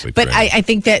can sleep but I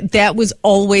think that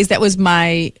was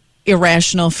my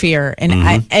irrational fear.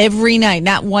 And every night,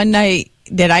 not one night,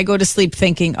 did I go to sleep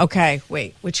thinking, okay,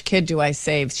 wait, which kid do I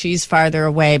save? She's farther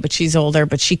away, but she's older,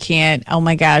 but she can't. Oh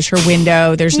my gosh, her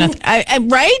window, there's nothing.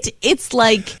 Right? It's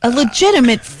like a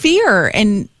legitimate fear.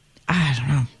 And I don't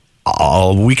know.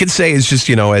 All we can say is just,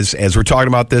 as we're talking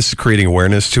about this, creating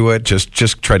awareness to it, just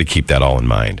try to keep that all in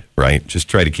mind, right? Just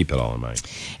try to keep that all in mind.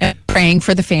 And praying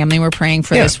for the family. We're praying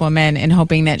for this woman and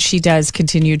hoping that she does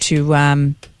continue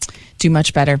to do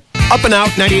much better. Up and out,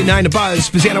 98.9 The Buzz.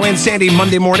 Spezzano and Sandy,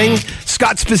 Monday morning.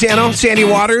 Scott Spezzano, Sandy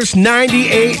Waters,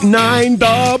 98.9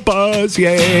 The Buzz.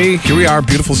 Yay. Here we are,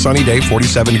 beautiful sunny day,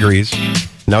 47 degrees.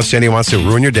 Now Sandy wants to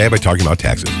ruin your day by talking about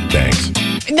taxes. Thanks.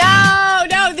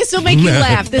 No, this will make you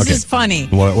laugh. This is funny.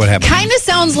 What happened? Kind of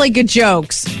sounds like a joke.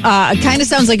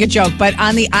 But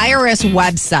on the IRS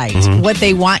website, what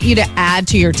they want you to add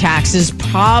to your taxes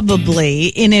probably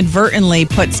inadvertently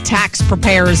puts tax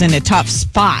preparers in a tough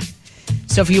spot.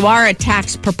 So if you are a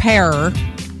tax preparer,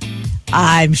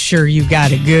 I'm sure you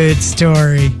got a good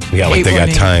story. Yeah, like they got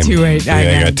time. They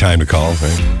got time to call,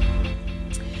 right?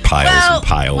 Piles and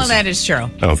piles. Well, that is true. I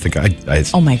don't think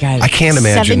oh my God. I can't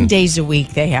imagine. 7 days a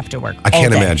week they have to work. I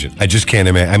can't imagine. I just can't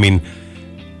imagine. I mean,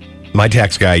 my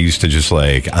tax guy used to just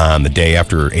on the day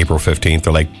after April 15th,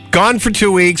 they're like, gone for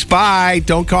 2 weeks. Bye.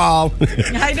 Don't call.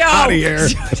 I know. Out of here.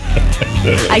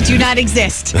 I do not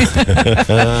exist.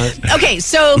 Okay,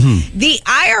 so the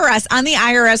IRS, on the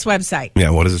IRS website. Yeah,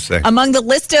 what does it say? Among the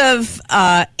list of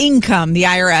income the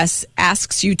IRS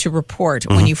asks you to report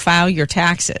when you file your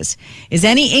taxes is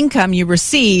any income you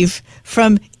receive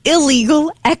from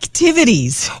illegal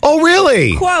activities. Oh,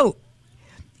 really? Quote,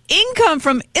 income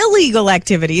from illegal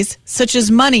activities, such as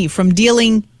money from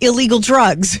dealing illegal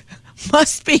drugs,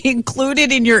 must be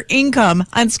included in your income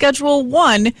on Schedule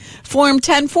 1, Form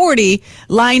 1040,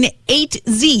 Line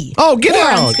 8Z. Oh, get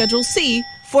out. On Schedule C,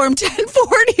 Form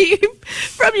 1040,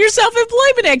 from your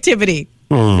self-employment activity.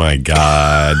 Oh, my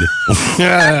God.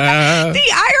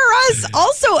 The IRS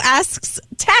also asks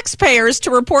taxpayers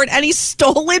to report any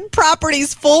stolen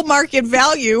property's full market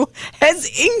value as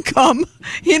income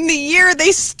in the year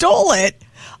they stole it.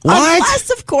 What?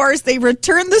 Unless, of course, they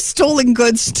return the stolen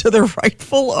goods to the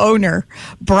rightful owner.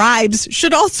 Bribes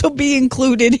should also be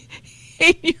included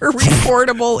in your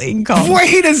reportable income.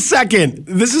 Wait a second.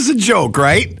 This is a joke,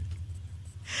 right?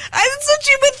 That's what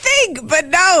you would think, but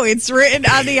no, it's written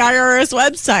on the IRS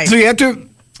website. So you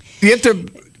have to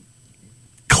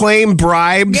claim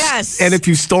bribes. Yes. And if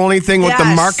you stole anything, what the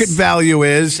market value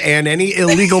is, and any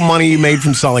illegal money you made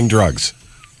from selling drugs.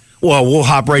 Well, we'll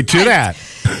hop right to that.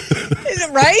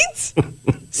 Right?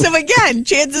 So again,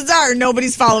 chances are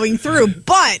nobody's following through.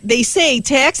 But they say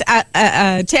tax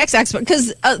experts, because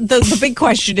the big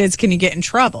question is, can you get in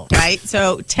trouble, right?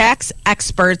 So tax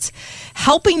experts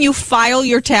helping you file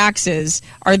your taxes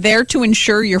are there to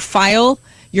ensure you're filing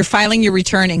your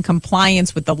return in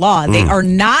compliance with the law. They are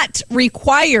not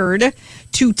required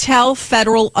to tell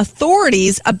federal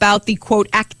authorities about the, quote,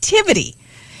 activity,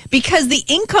 because the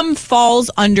income falls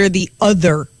under the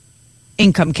other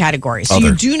income category. So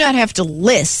you do not have to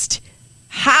list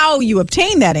how you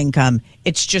obtain that income.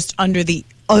 It's just under the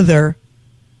other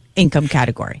income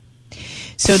category.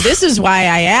 So this is why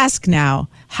I ask now,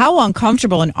 how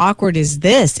uncomfortable and awkward is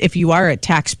this if you are a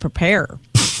tax preparer?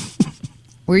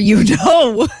 Where you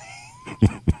know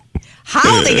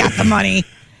how they got the money.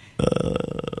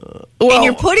 And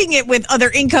you're putting it with other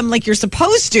income like you're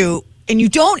supposed to, and you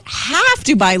don't have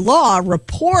to, by law,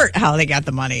 report how they got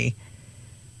the money.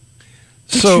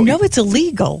 But you know it's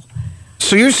illegal.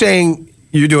 So you're saying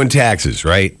you're doing taxes,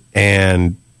 right?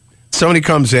 And somebody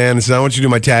comes in and says, I want you to do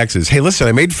my taxes. Hey, listen,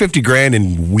 I made $50,000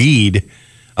 in weed,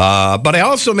 but I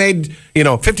also made,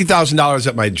 $50,000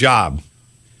 at my job.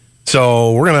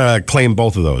 So we're going to claim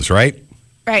both of those, right?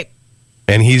 Right.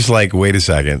 And he's like, wait a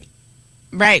second.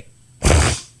 Right.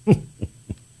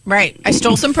 Right. I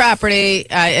stole some property.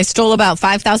 I stole about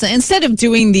 $5,000. Instead of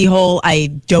doing the whole, I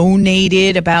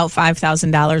donated about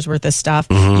 $5,000 worth of stuff,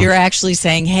 you're actually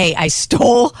saying, hey, I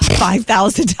stole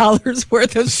 $5,000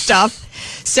 worth of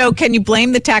stuff. So can you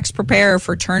blame the tax preparer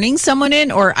for turning someone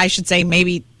in? Or I should say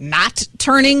maybe not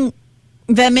turning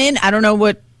them in? I don't know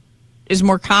what is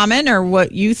more common or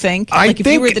what you think. If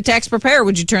you were the tax preparer,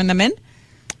 would you turn them in?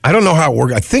 I don't know how it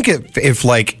works. I think if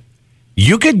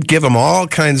you could give them all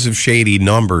kinds of shady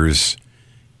numbers,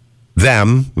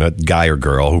 a guy or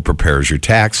girl who prepares your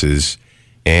taxes,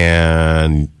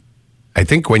 and I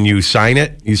think when you sign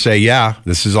it, you say, yeah,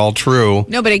 this is all true.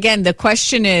 No, but again, the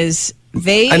question is,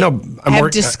 they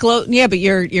have disclosed. Yeah, but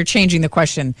you're changing the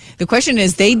question. The question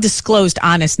is, they disclosed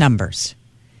honest numbers.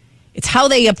 It's how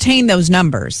they obtained those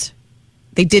numbers.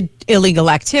 They did illegal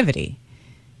activity.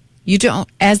 You don't,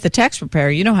 as the tax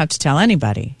preparer, you don't have to tell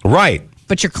anybody. Right.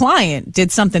 But your client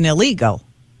did something illegal.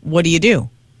 What do?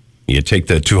 You take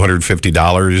the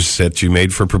 $250 that you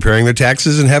made for preparing their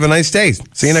taxes and have a nice day.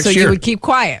 See you next year. So you would keep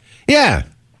quiet. Yeah.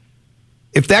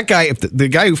 If the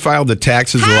guy who filed the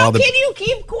taxes with all the... How can you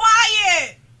keep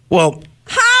quiet? Well...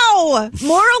 How?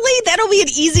 Morally, that'll be an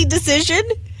easy decision?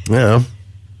 Yeah.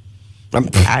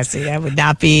 I see. That would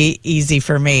not be easy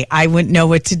for me. I wouldn't know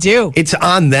what to do. It's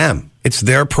on them. It's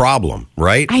their problem,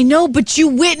 right? I know, but you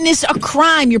witness a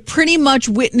crime. You're pretty much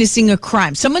witnessing a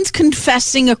crime. Someone's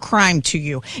confessing a crime to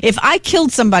you. If I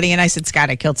killed somebody and I said, Scott,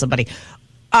 I killed somebody,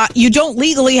 you don't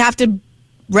legally have to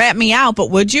rat me out, but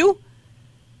would you?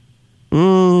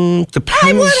 Depends.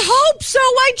 I would hope so.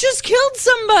 I just killed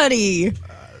somebody.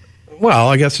 Well,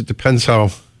 I guess it depends how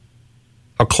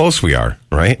close we are,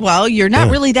 right? Well, you're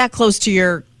not really that close to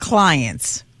your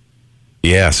clients.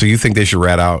 Yeah, so you think they should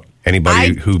rat out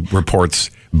anybody who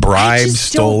reports bribes,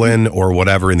 stolen, or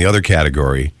whatever in the other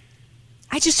category?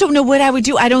 I just don't know what I would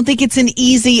do. I don't think it's an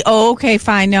easy, okay,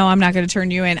 fine, no, I'm not going to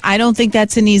turn you in. I don't think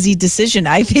that's an easy decision.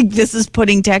 I think this is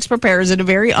putting tax preparers in a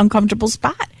very uncomfortable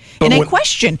spot. And I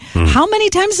question, how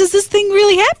many times does this thing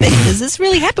really happen? Does this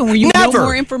really happen where you know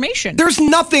more information? There's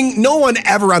no one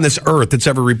ever on this earth that's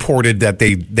ever reported that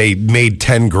they made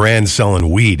 $10,000 selling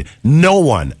weed. No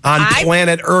one on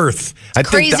planet Earth.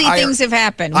 Crazy things have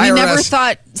happened. We never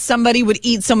thought somebody would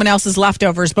eat someone else's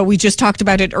leftovers, but we just talked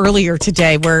about it earlier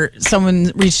today where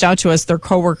someone reached out to us, their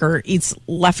coworker eats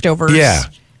leftovers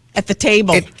at the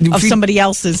table of somebody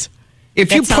else's.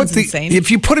 If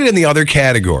you put it in the other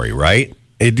category, right?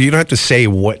 You don't have to say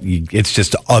it's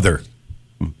just other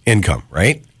income,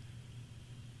 right?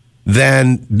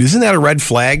 Then isn't that a red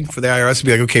flag for the IRS to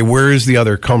be like, okay, where does the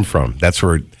other come from? That's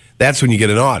when you get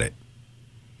an audit,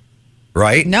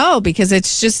 right? No, because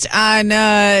it's just on.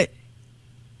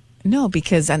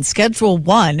 Because on Schedule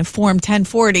 1, Form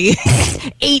 1040,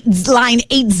 line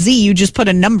 8Z, you just put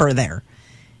a number there.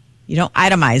 You don't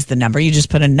itemize the number; you just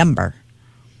put a number.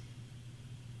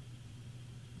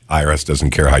 IRS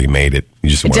doesn't care how you made it. You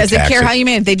just want to tax it. Doesn't care how you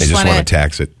made it. They just want to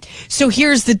tax it. So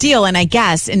here's the deal, and I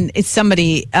guess, and it's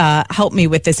somebody help me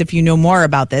with this if you know more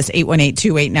about this,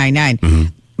 818-2899. Mm-hmm.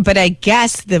 But I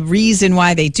guess the reason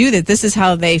why they do that, this is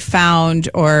how they found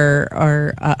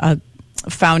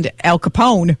found Al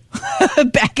Capone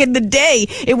back in the day.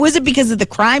 It wasn't because of the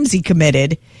crimes he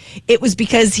committed. It was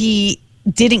because he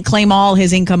didn't claim all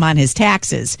his income on his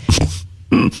taxes.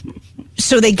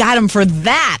 So they got him for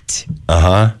that.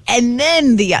 And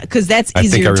then because that's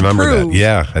easier to prove. I think I remember that.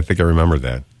 Yeah, I think I remember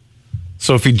that.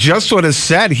 So if he just would have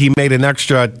said he made an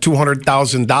extra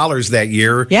 $200,000 that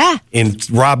year in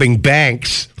robbing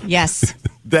banks, yes,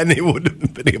 then they wouldn't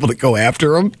have been able to go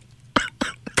after him.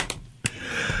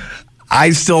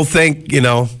 I still think,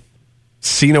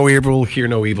 see no evil, hear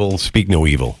no evil, speak no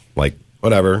evil. Like,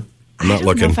 whatever. I'm not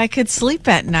looking. I don't know if I could sleep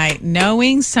at night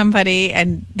knowing somebody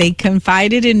and they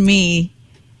confided in me,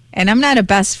 and I'm not a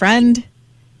best friend.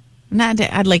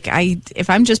 If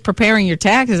I'm just preparing your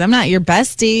taxes, I'm not your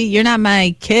bestie. You're not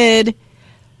my kid.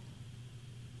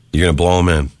 You're going to blow them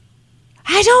in.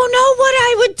 I don't know what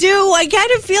I would do. I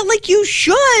kind of feel like you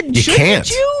should. Shouldn't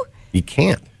you? You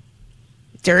can't.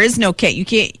 There is no can't. You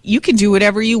can't. You can do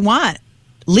whatever you want.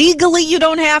 Legally, you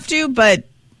don't have to, but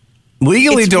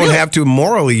legally don't have to.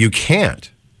 Morally, you can't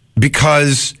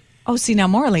because. Oh, see, now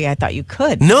morally, I thought you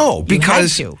could. No,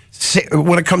 because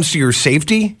when it comes to your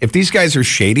safety, if these guys are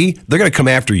shady, they're going to come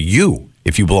after you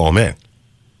if you blow them in.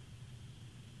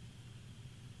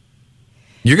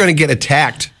 You're going to get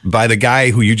attacked by the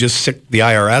guy who you just sicked the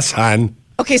IRS on.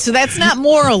 Okay, so that's not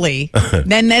morally.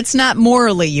 Then that's not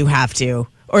morally you have to.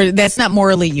 Or that's not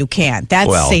morally you can't.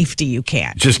 That's safety you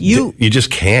can't. You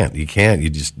just can't. You can't. You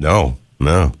just, no.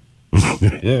 Yeah.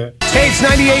 Hey, it's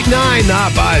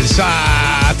 98.9, Buzz.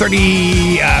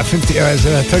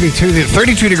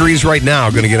 32 degrees right now.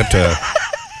 Going to get up to,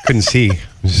 couldn't see. I'm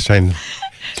just trying,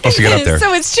 supposed to get up there.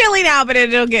 So it's chilly now, but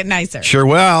it'll get nicer. Sure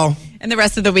will. And the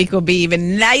rest of the week will be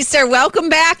even nicer. Welcome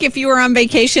back. If you were on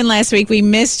vacation last week, we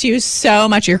missed you so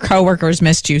much. Your coworkers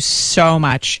missed you so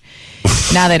much.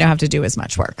 Now they don't have to do as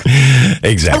much work.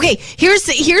 Exactly. Okay,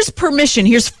 here's permission.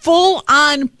 Here's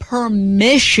full-on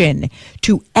permission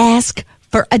to ask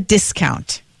for a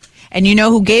discount. And you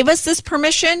know who gave us this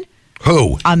permission?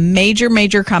 Who? A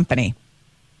major company.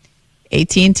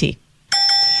 AT&T.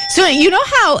 So you know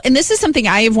how, and this is something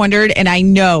I have wondered, and I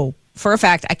know for a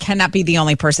fact, I cannot be the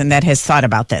only person that has thought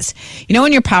about this. You know,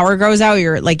 when your power goes out,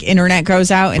 your internet goes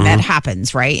out, and that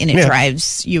happens, right? And it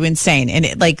drives you insane, and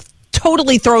it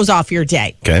totally throws off your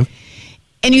day. Okay.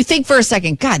 And you think for a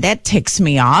second, God, that ticks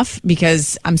me off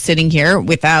because I'm sitting here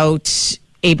without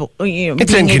being able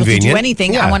to do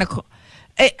anything. Yeah. I want to.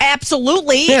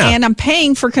 Absolutely. Yeah. And I'm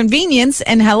paying for convenience.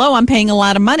 And I'm paying a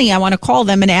lot of money. I want to call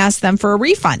them and ask them for a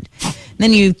refund. And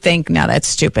then you think, no, that's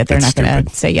stupid. They're not going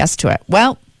to say yes to it.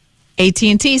 Well,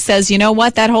 AT&T says, you know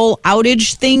what? That whole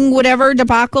outage thing, whatever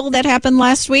debacle that happened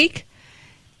last week,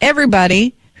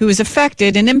 everybody who is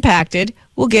affected and impacted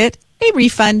will get a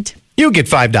refund. You get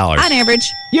 $5. On average.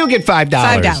 You get $5.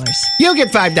 $5. You get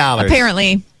 $5.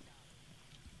 Apparently,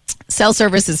 cell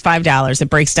service is $5. It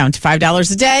breaks down to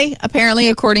 $5 a day, apparently,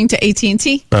 according to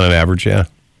AT&T. On an average, yeah.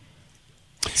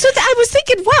 So I was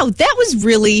thinking, wow, that was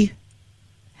really,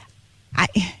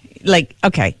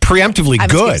 okay. Preemptively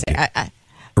good.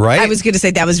 Right? I was going to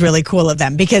say that was really cool of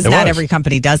them because not every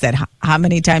company does that. How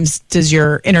many times does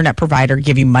your internet provider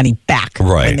give you money back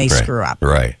when they screw up?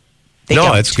 Right.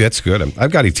 That's good.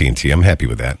 I've got AT&T. I'm happy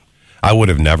with that. I would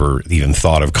have never even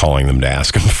thought of calling them to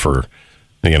ask them for,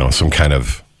 some kind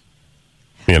of,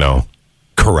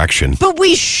 correction. But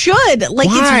we should. Why?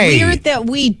 It's weird that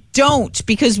we don't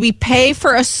because we pay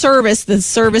for a service, the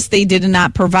service they did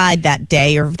not provide that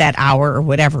day or that hour or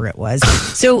whatever it was.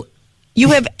 So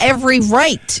you have every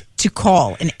right to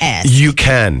call and ask. You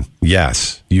can.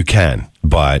 Yes, you can.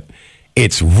 But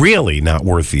it's really not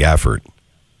worth the effort.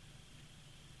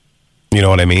 You know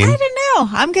what I mean? I don't know.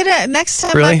 I'm going to, next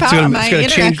time really? my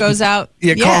internet goes out.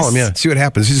 Yeah, call him. Yeah, see what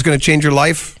happens. Is it going to change your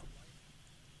life?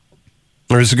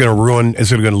 Or is it going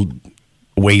to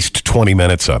waste 20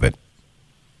 minutes of it?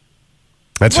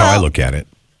 That's how I look at it.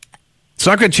 It's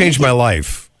not going to change my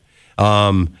life.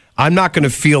 I'm not going to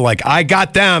feel like I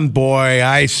got them, boy.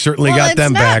 I certainly got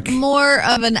them back. It's not more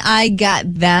of an I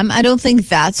got them. I don't think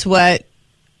that's what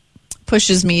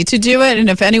pushes me to do it. And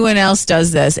if anyone else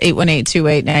does this,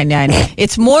 818-2899,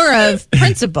 it's more of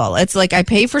principle. It's like I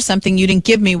pay for something, you didn't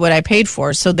give me what I paid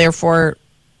for, so therefore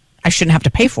I shouldn't have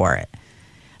to pay for it.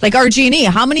 Like RG&E,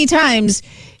 how many times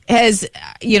has,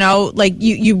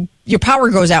 your power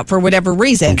goes out for whatever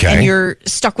reason and you're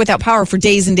stuck without power for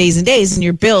days and days and days and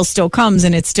your bill still comes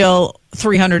and it's still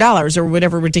 $300 or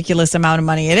whatever ridiculous amount of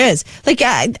money it is.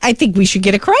 I think we should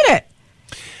get a credit.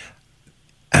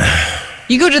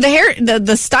 You go to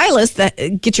the stylist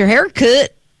that get your hair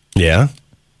cut. Yeah.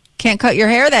 Can't cut your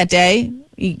hair that day.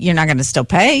 You're not going to still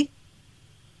pay.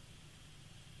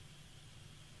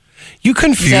 You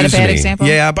confuse me. Is that a bad example?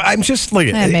 Yeah, but I'm just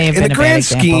looking in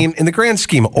the grand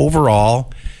scheme,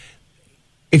 overall,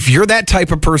 if you're that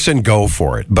type of person, go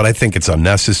for it. But I think it's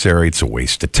unnecessary. It's a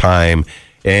waste of time.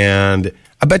 And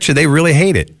I bet you they really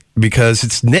hate it because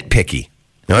it's nitpicky.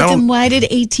 But then why did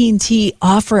AT&T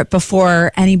offer it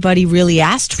before anybody really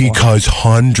asked for it? Because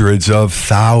hundreds of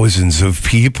thousands of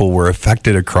people were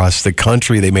affected across the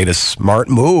country. They made a smart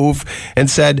move and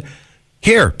said,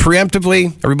 here,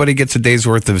 preemptively, everybody gets a day's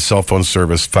worth of cell phone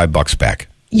service, $5 back.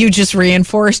 You just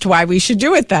reinforced why we should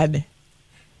do it then.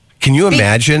 Can you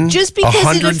imagine just because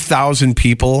 100,000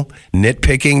 people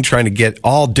nitpicking, trying to get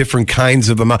all different kinds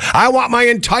of amount? I want my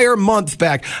entire month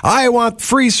back. I want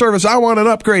free service. I want an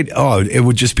upgrade. Oh, it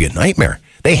would just be a nightmare.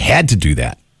 They had to do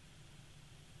that.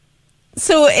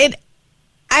 So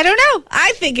I don't know.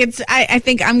 I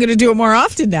think I'm going to do it more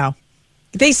often now.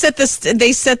 They set the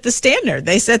standard.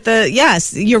 They set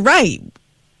yes, you're right.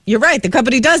 You're right. The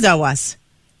company does owe us.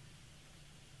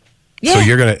 Yeah. So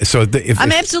you're going to,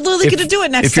 I'm absolutely going to do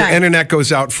it next time. If your internet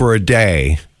goes out for a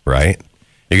day, right?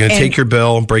 You're going to take your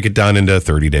bill, break it down into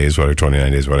 30 days, whatever,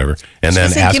 29 days, whatever. And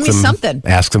then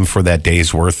ask them for that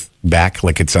day's worth back,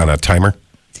 like it's on a timer.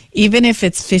 Even if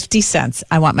it's 50 cents,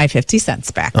 I want my 50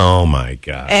 cents back. Oh my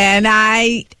God. And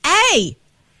I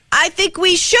think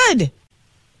we should.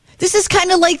 This is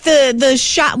kind of like the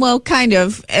shot, well, kind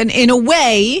of, and in a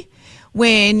way,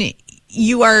 when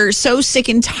you are so sick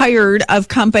and tired of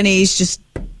companies just,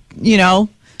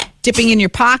 dipping in your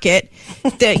pocket,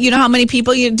 that how many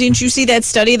people, didn't you see that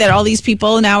study that all these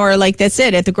people now are like, that's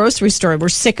it, at the grocery store, we're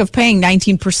sick of paying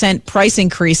 19% price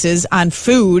increases on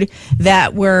food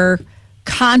that we're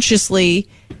consciously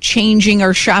changing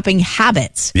our shopping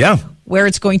habits. Yeah. Where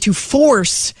it's going to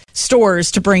force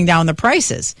stores to bring down the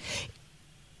prices.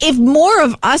 If more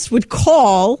of us would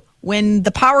call when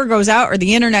the power goes out or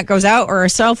the internet goes out or our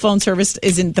cell phone service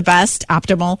isn't the best,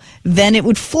 optimal, then it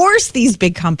would force these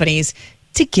big companies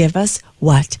to give us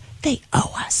what they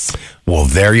owe us. Well,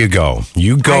 there you go.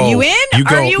 You go. Are you in? You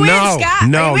go. Are you in, Scott?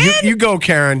 No, you go,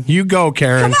 Karen. You go,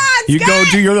 Karen. Come on, you Scott. go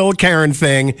do your little Karen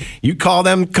thing. You call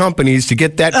them companies to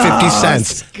get that 50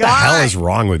 cents. Scott. What the hell is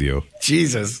wrong with you?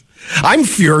 Jesus. I'm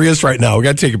furious right now. We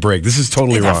got to take a break. This is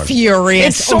totally wrong.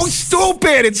 Furious. It's so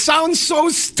stupid. It sounds so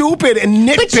stupid and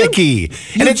nitpicky.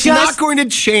 And it's not going to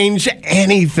change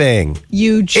anything.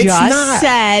 You just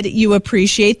said you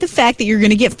appreciate the fact that you're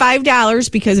going to get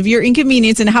 $5 because of your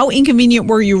inconvenience. And how inconvenient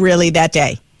were you really that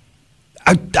day?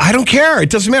 I don't care.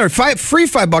 It doesn't matter. Free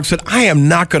 $5, but I am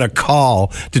not going to call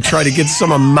to try to get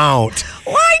some amount.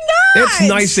 Why not? It's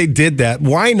nice they did that.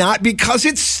 Why not? Because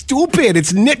it's stupid.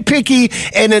 It's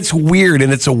nitpicky and it's weird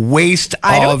and it's a waste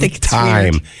of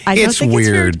time. It's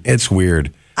weird. It's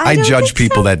weird. I judge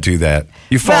people that do that.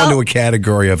 You fall into a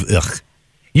category of ugh.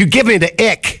 You give me the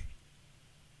ick.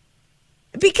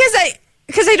 Because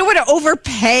I don't want to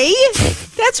overpay?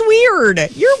 That's weird.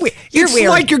 You're weird. It's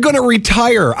like you're going to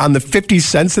retire on the 50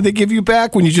 cents that they give you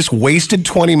back when you just wasted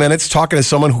 20 minutes talking to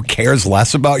someone who cares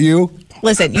less about you.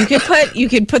 Listen, you could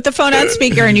put the phone on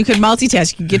speaker and you could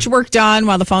multitask. You could get your work done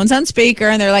while the phone's on speaker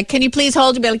and they're like, can you please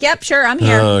hold? You'll be like, yep, sure, I'm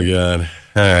here. Oh, God.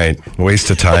 All right.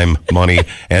 Waste of time, money,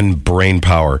 and brain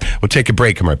power. We'll take a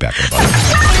break. Come right back.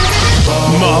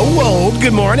 Whoa,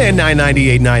 good morning.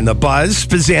 998.9 The Buzz.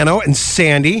 Spezzano and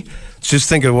Sandy. Just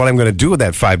think of what I'm going to do with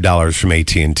that $5 from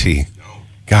AT&T.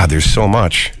 God, there's so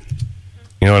much.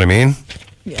 You know what I mean?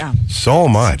 Yeah. So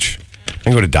much. I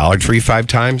can go to Dollar Tree 5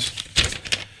 times.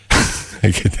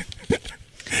 I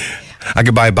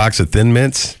could buy a box of Thin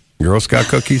Mints, Girl Scout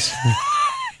cookies.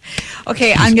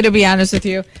 Okay, I'm going to be honest with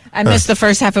you. I missed the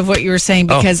first half of what you were saying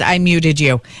because I muted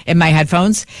you in my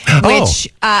headphones,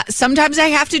 which sometimes I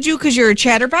have to do because you're a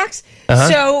chatterbox.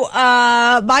 So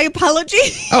my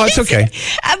apologies. Oh, it's okay.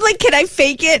 I'm like, can I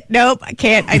fake it? Nope, I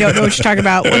can't. I don't know what you're talking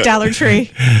about. What Dollar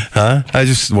Tree? What I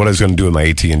was going to do with my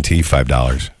AT&T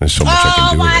 $5. There's so much I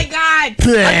can do with it. Oh, my God.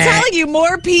 I'm telling you,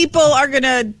 more people are going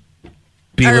to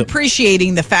are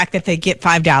appreciating the fact that they get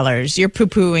 $5. You're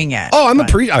poo-pooing it. Oh,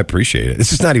 I appreciate it.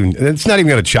 It's not even going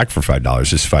to check for $5.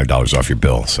 Just $5 off your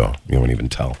bill, so you won't even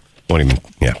tell.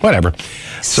 Whatever.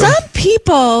 So, some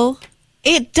people,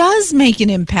 it does make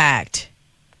an impact.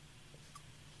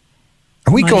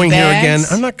 Are we money going bags. here again?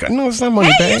 I'm not. No, it's not money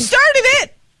bags. Hey, you started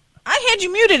it. I had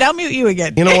you muted. I'll mute you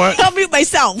again. You know what? I'll mute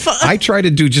myself. I try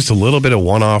to do just a little bit of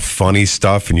one-off funny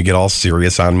stuff, and you get all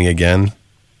serious on me again.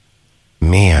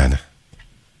 Man.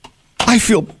 I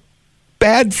feel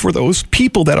bad for those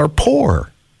people that are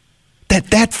poor. That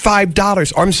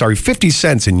 $5, I'm sorry, 50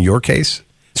 cents in your case,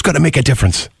 is going to make a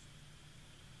difference.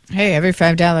 Hey, every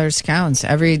 $5 counts.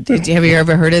 Have you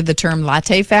ever heard of the term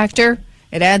latte factor?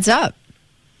 It adds up.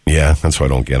 Yeah, that's why I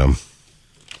don't get them.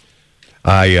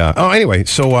 Anyway,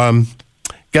 so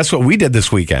guess what we did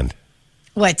this weekend?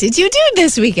 What did you do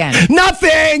this weekend?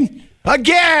 Nothing!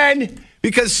 Again!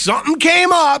 Because something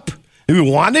came up and we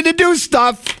wanted to do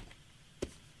stuff.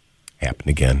 Happened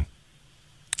again.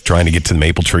 Trying to get to the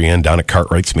Maple Tree Inn down at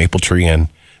Cartwright's Maple Tree Inn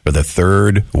for the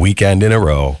third weekend in a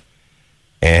row.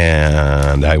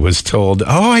 And I was told,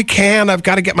 I can't. I've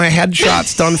got to get my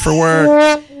headshots done for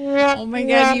work. Oh, my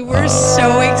God. You were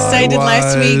so excited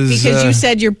last week because you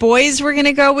said your boys were going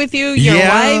to go with you. Your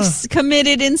wife's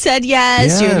committed and said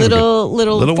yes. Your little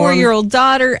 4-year-old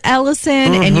daughter,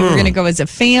 Ellison, and you were going to go as a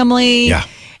family. Yeah.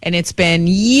 And it's been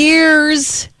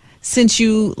years since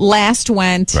you last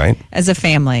went as a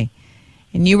family.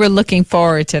 And you were looking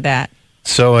forward to that.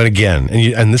 So, and again,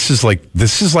 and this is like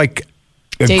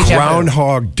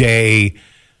Groundhog Day,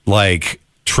 like,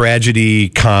 tragedy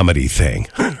comedy thing,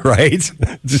 right?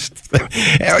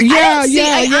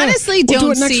 I honestly don't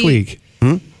do it next week.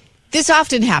 This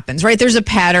often happens, right? There's a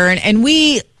pattern, and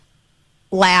we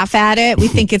laugh at it. We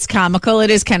think it's comical. It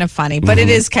is kind of funny, but it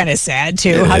is kind of sad,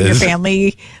 too, how your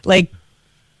family, like,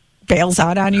 bails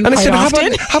out on you. And I said,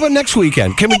 often. how about next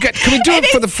weekend? Can we do it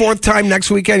for the fourth time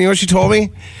next weekend? You know what she told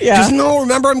me? Yeah. Just no.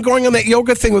 Remember, I'm going on that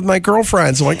yoga thing with my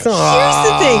girlfriends. I'm like, Here's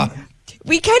the thing.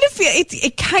 We kind of feel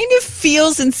it kind of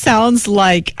feels and sounds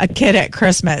like a kid at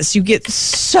Christmas. You get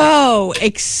so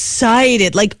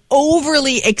excited, like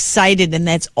overly excited, and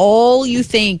that's all you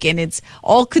think, and it's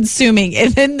all consuming.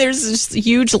 And then there's this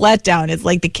huge letdown. It's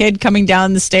like the kid coming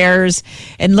down the stairs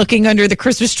and looking under the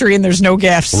Christmas tree, and there's no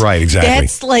gifts. Right,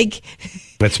 exactly.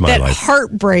 That's my life.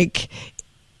 Heartbreak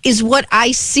is what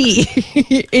I see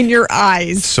in your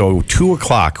eyes. So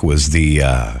 2:00 was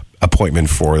the appointment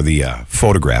for the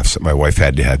photographs that my wife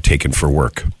had to have taken for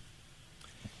work.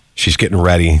 She's getting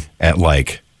ready at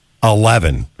like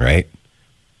 11, right?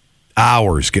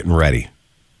 Hours getting ready.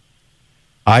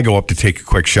 I go up to take a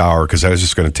quick shower because I was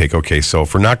just going to so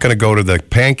if we're not going to go to the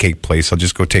pancake place, I'll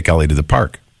just go take Ellie to the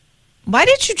park. Why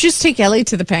did you just take Ellie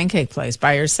to the pancake place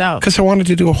by yourself? Because I wanted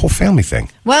to do a whole family thing.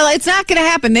 Well, it's not going to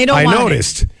happen. They don't want it. I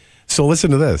noticed. So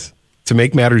listen to this. To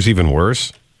make matters even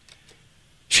worse,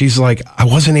 she's like, I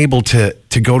wasn't able to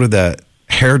go to the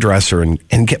hairdresser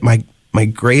and get my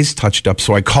grays touched up.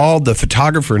 So I called the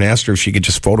photographer and asked her if she could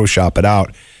just Photoshop it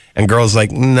out. And girl's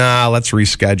like, nah, let's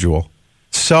reschedule.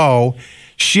 So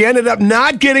she ended up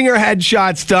not getting her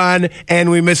headshots done, and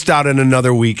we missed out on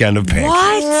another weekend of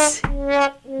pancakes.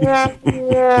 What? You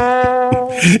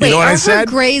know what I said? Are her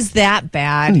grays that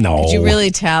bad? No. Did you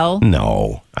really tell?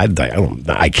 No. I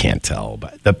can't tell.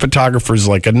 But the photographer's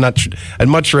like, I'd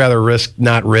much rather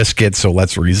not risk it, so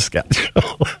let's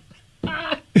reschedule.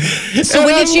 So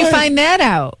when did she find that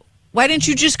out? Why didn't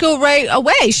you just go right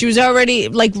away? She was already,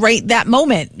 like, right that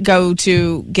moment, go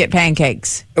to get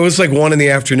pancakes. It was like 1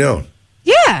 p.m.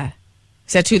 Yeah.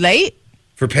 Is that too late?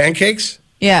 For pancakes?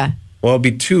 Yeah. Well, it'd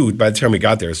be 2 by the time we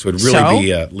got there, so it'd really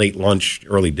be late lunch,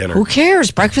 early dinner. Who cares?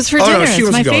 Breakfast for dinner. No, she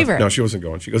it's my going. favorite. No, she wasn't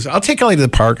going. She goes, I'll take Ellie to the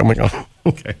park. I'm like, oh,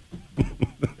 okay.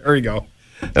 There you go.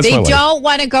 That's they don't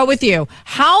want to go with you.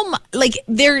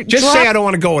 They're just say I don't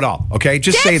want to go at all. Okay,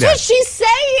 just say that. That's what she's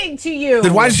saying to you.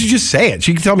 Then why did you just say it?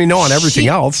 She can tell me no on everything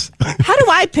else. How do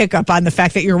I pick up on the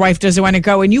fact that your wife doesn't want to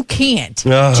go and you can't?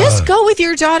 Just go with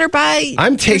your daughter by.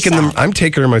 I'm taking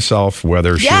her myself,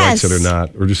 whether she likes it or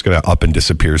not. We're just gonna up and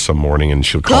disappear some morning, and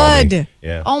she'll call me.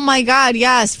 Yeah. Oh my God!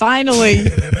 Yes, finally.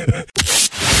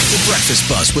 The Breakfast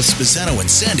Buzz with Spezzano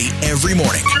and Sandy every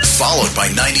morning, followed by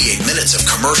 98 minutes of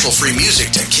commercial-free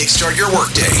music to kickstart your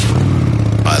workday.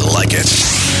 I like it.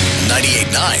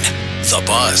 98.9 The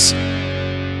Buzz.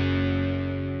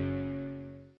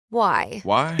 Why?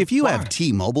 If you have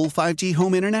T-Mobile 5G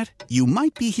home internet, you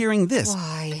might be hearing this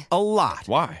a lot.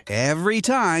 Why? Every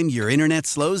time your internet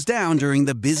slows down during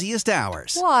the busiest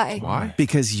hours. Why?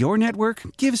 Because your network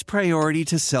gives priority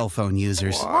to cell phone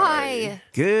users. Why?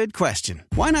 Good question.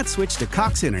 Why not switch to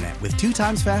Cox Internet with 2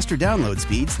 times faster download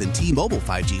speeds than T-Mobile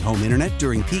 5G home internet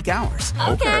during peak hours?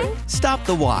 Okay. Stop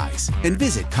the whys and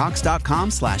visit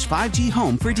cox.com/5G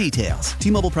home for details.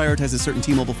 T-Mobile prioritizes certain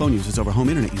T-Mobile phone users over home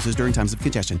internet users during times of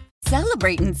congestion.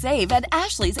 Celebrate and save at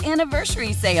Ashley's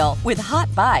Anniversary Sale. With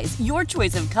Hot Buys, your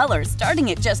choice of colors starting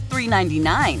at just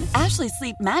 $3.99. Ashley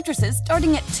Sleep mattresses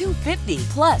starting at $2.50.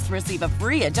 Plus, receive a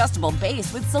free adjustable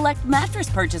base with select mattress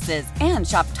purchases. And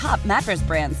shop top mattress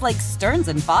brands like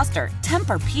Stearns & Foster,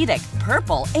 Tempur-Pedic,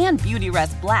 Purple, and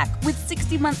Beautyrest Black with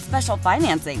 60-month special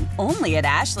financing. Only at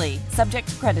Ashley. Subject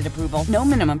to credit approval. No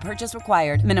minimum purchase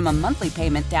required. Minimum monthly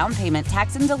payment, down payment,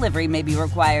 tax, and delivery may be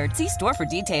required. See store for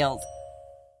details.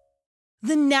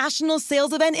 The national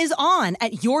sales event is on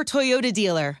at your Toyota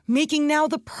dealer, making now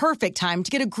the perfect time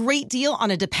to get a great deal on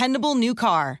a dependable new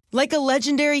car. Like a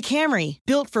legendary Camry,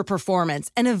 built for performance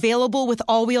and available with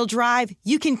all-wheel drive,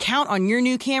 you can count on your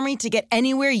new Camry to get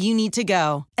anywhere you need to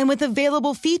go. And with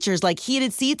available features like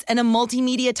heated seats and a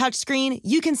multimedia touchscreen,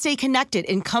 you can stay connected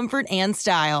in comfort and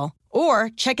style. Or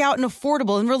check out an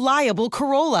affordable and reliable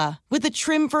Corolla with a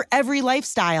trim for every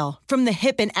lifestyle. From the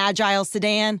hip and agile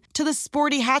sedan to the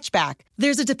sporty hatchback,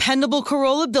 there's a dependable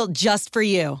Corolla built just for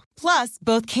you. Plus,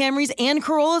 both Camrys and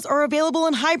Corollas are available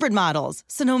in hybrid models.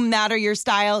 So no matter your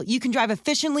style, you can drive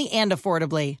efficiently and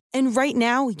affordably. And right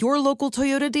now, your local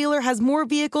Toyota dealer has more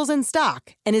vehicles in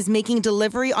stock and is making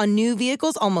delivery on new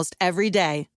vehicles almost every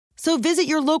day. So visit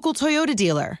your local Toyota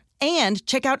dealer. And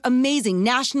check out amazing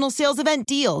national sales event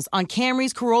deals on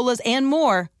Camrys, Corollas, and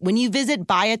more when you visit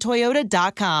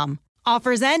buyatoyota.com.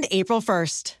 Offers end April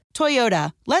 1st.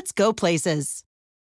 Toyota, let's go places.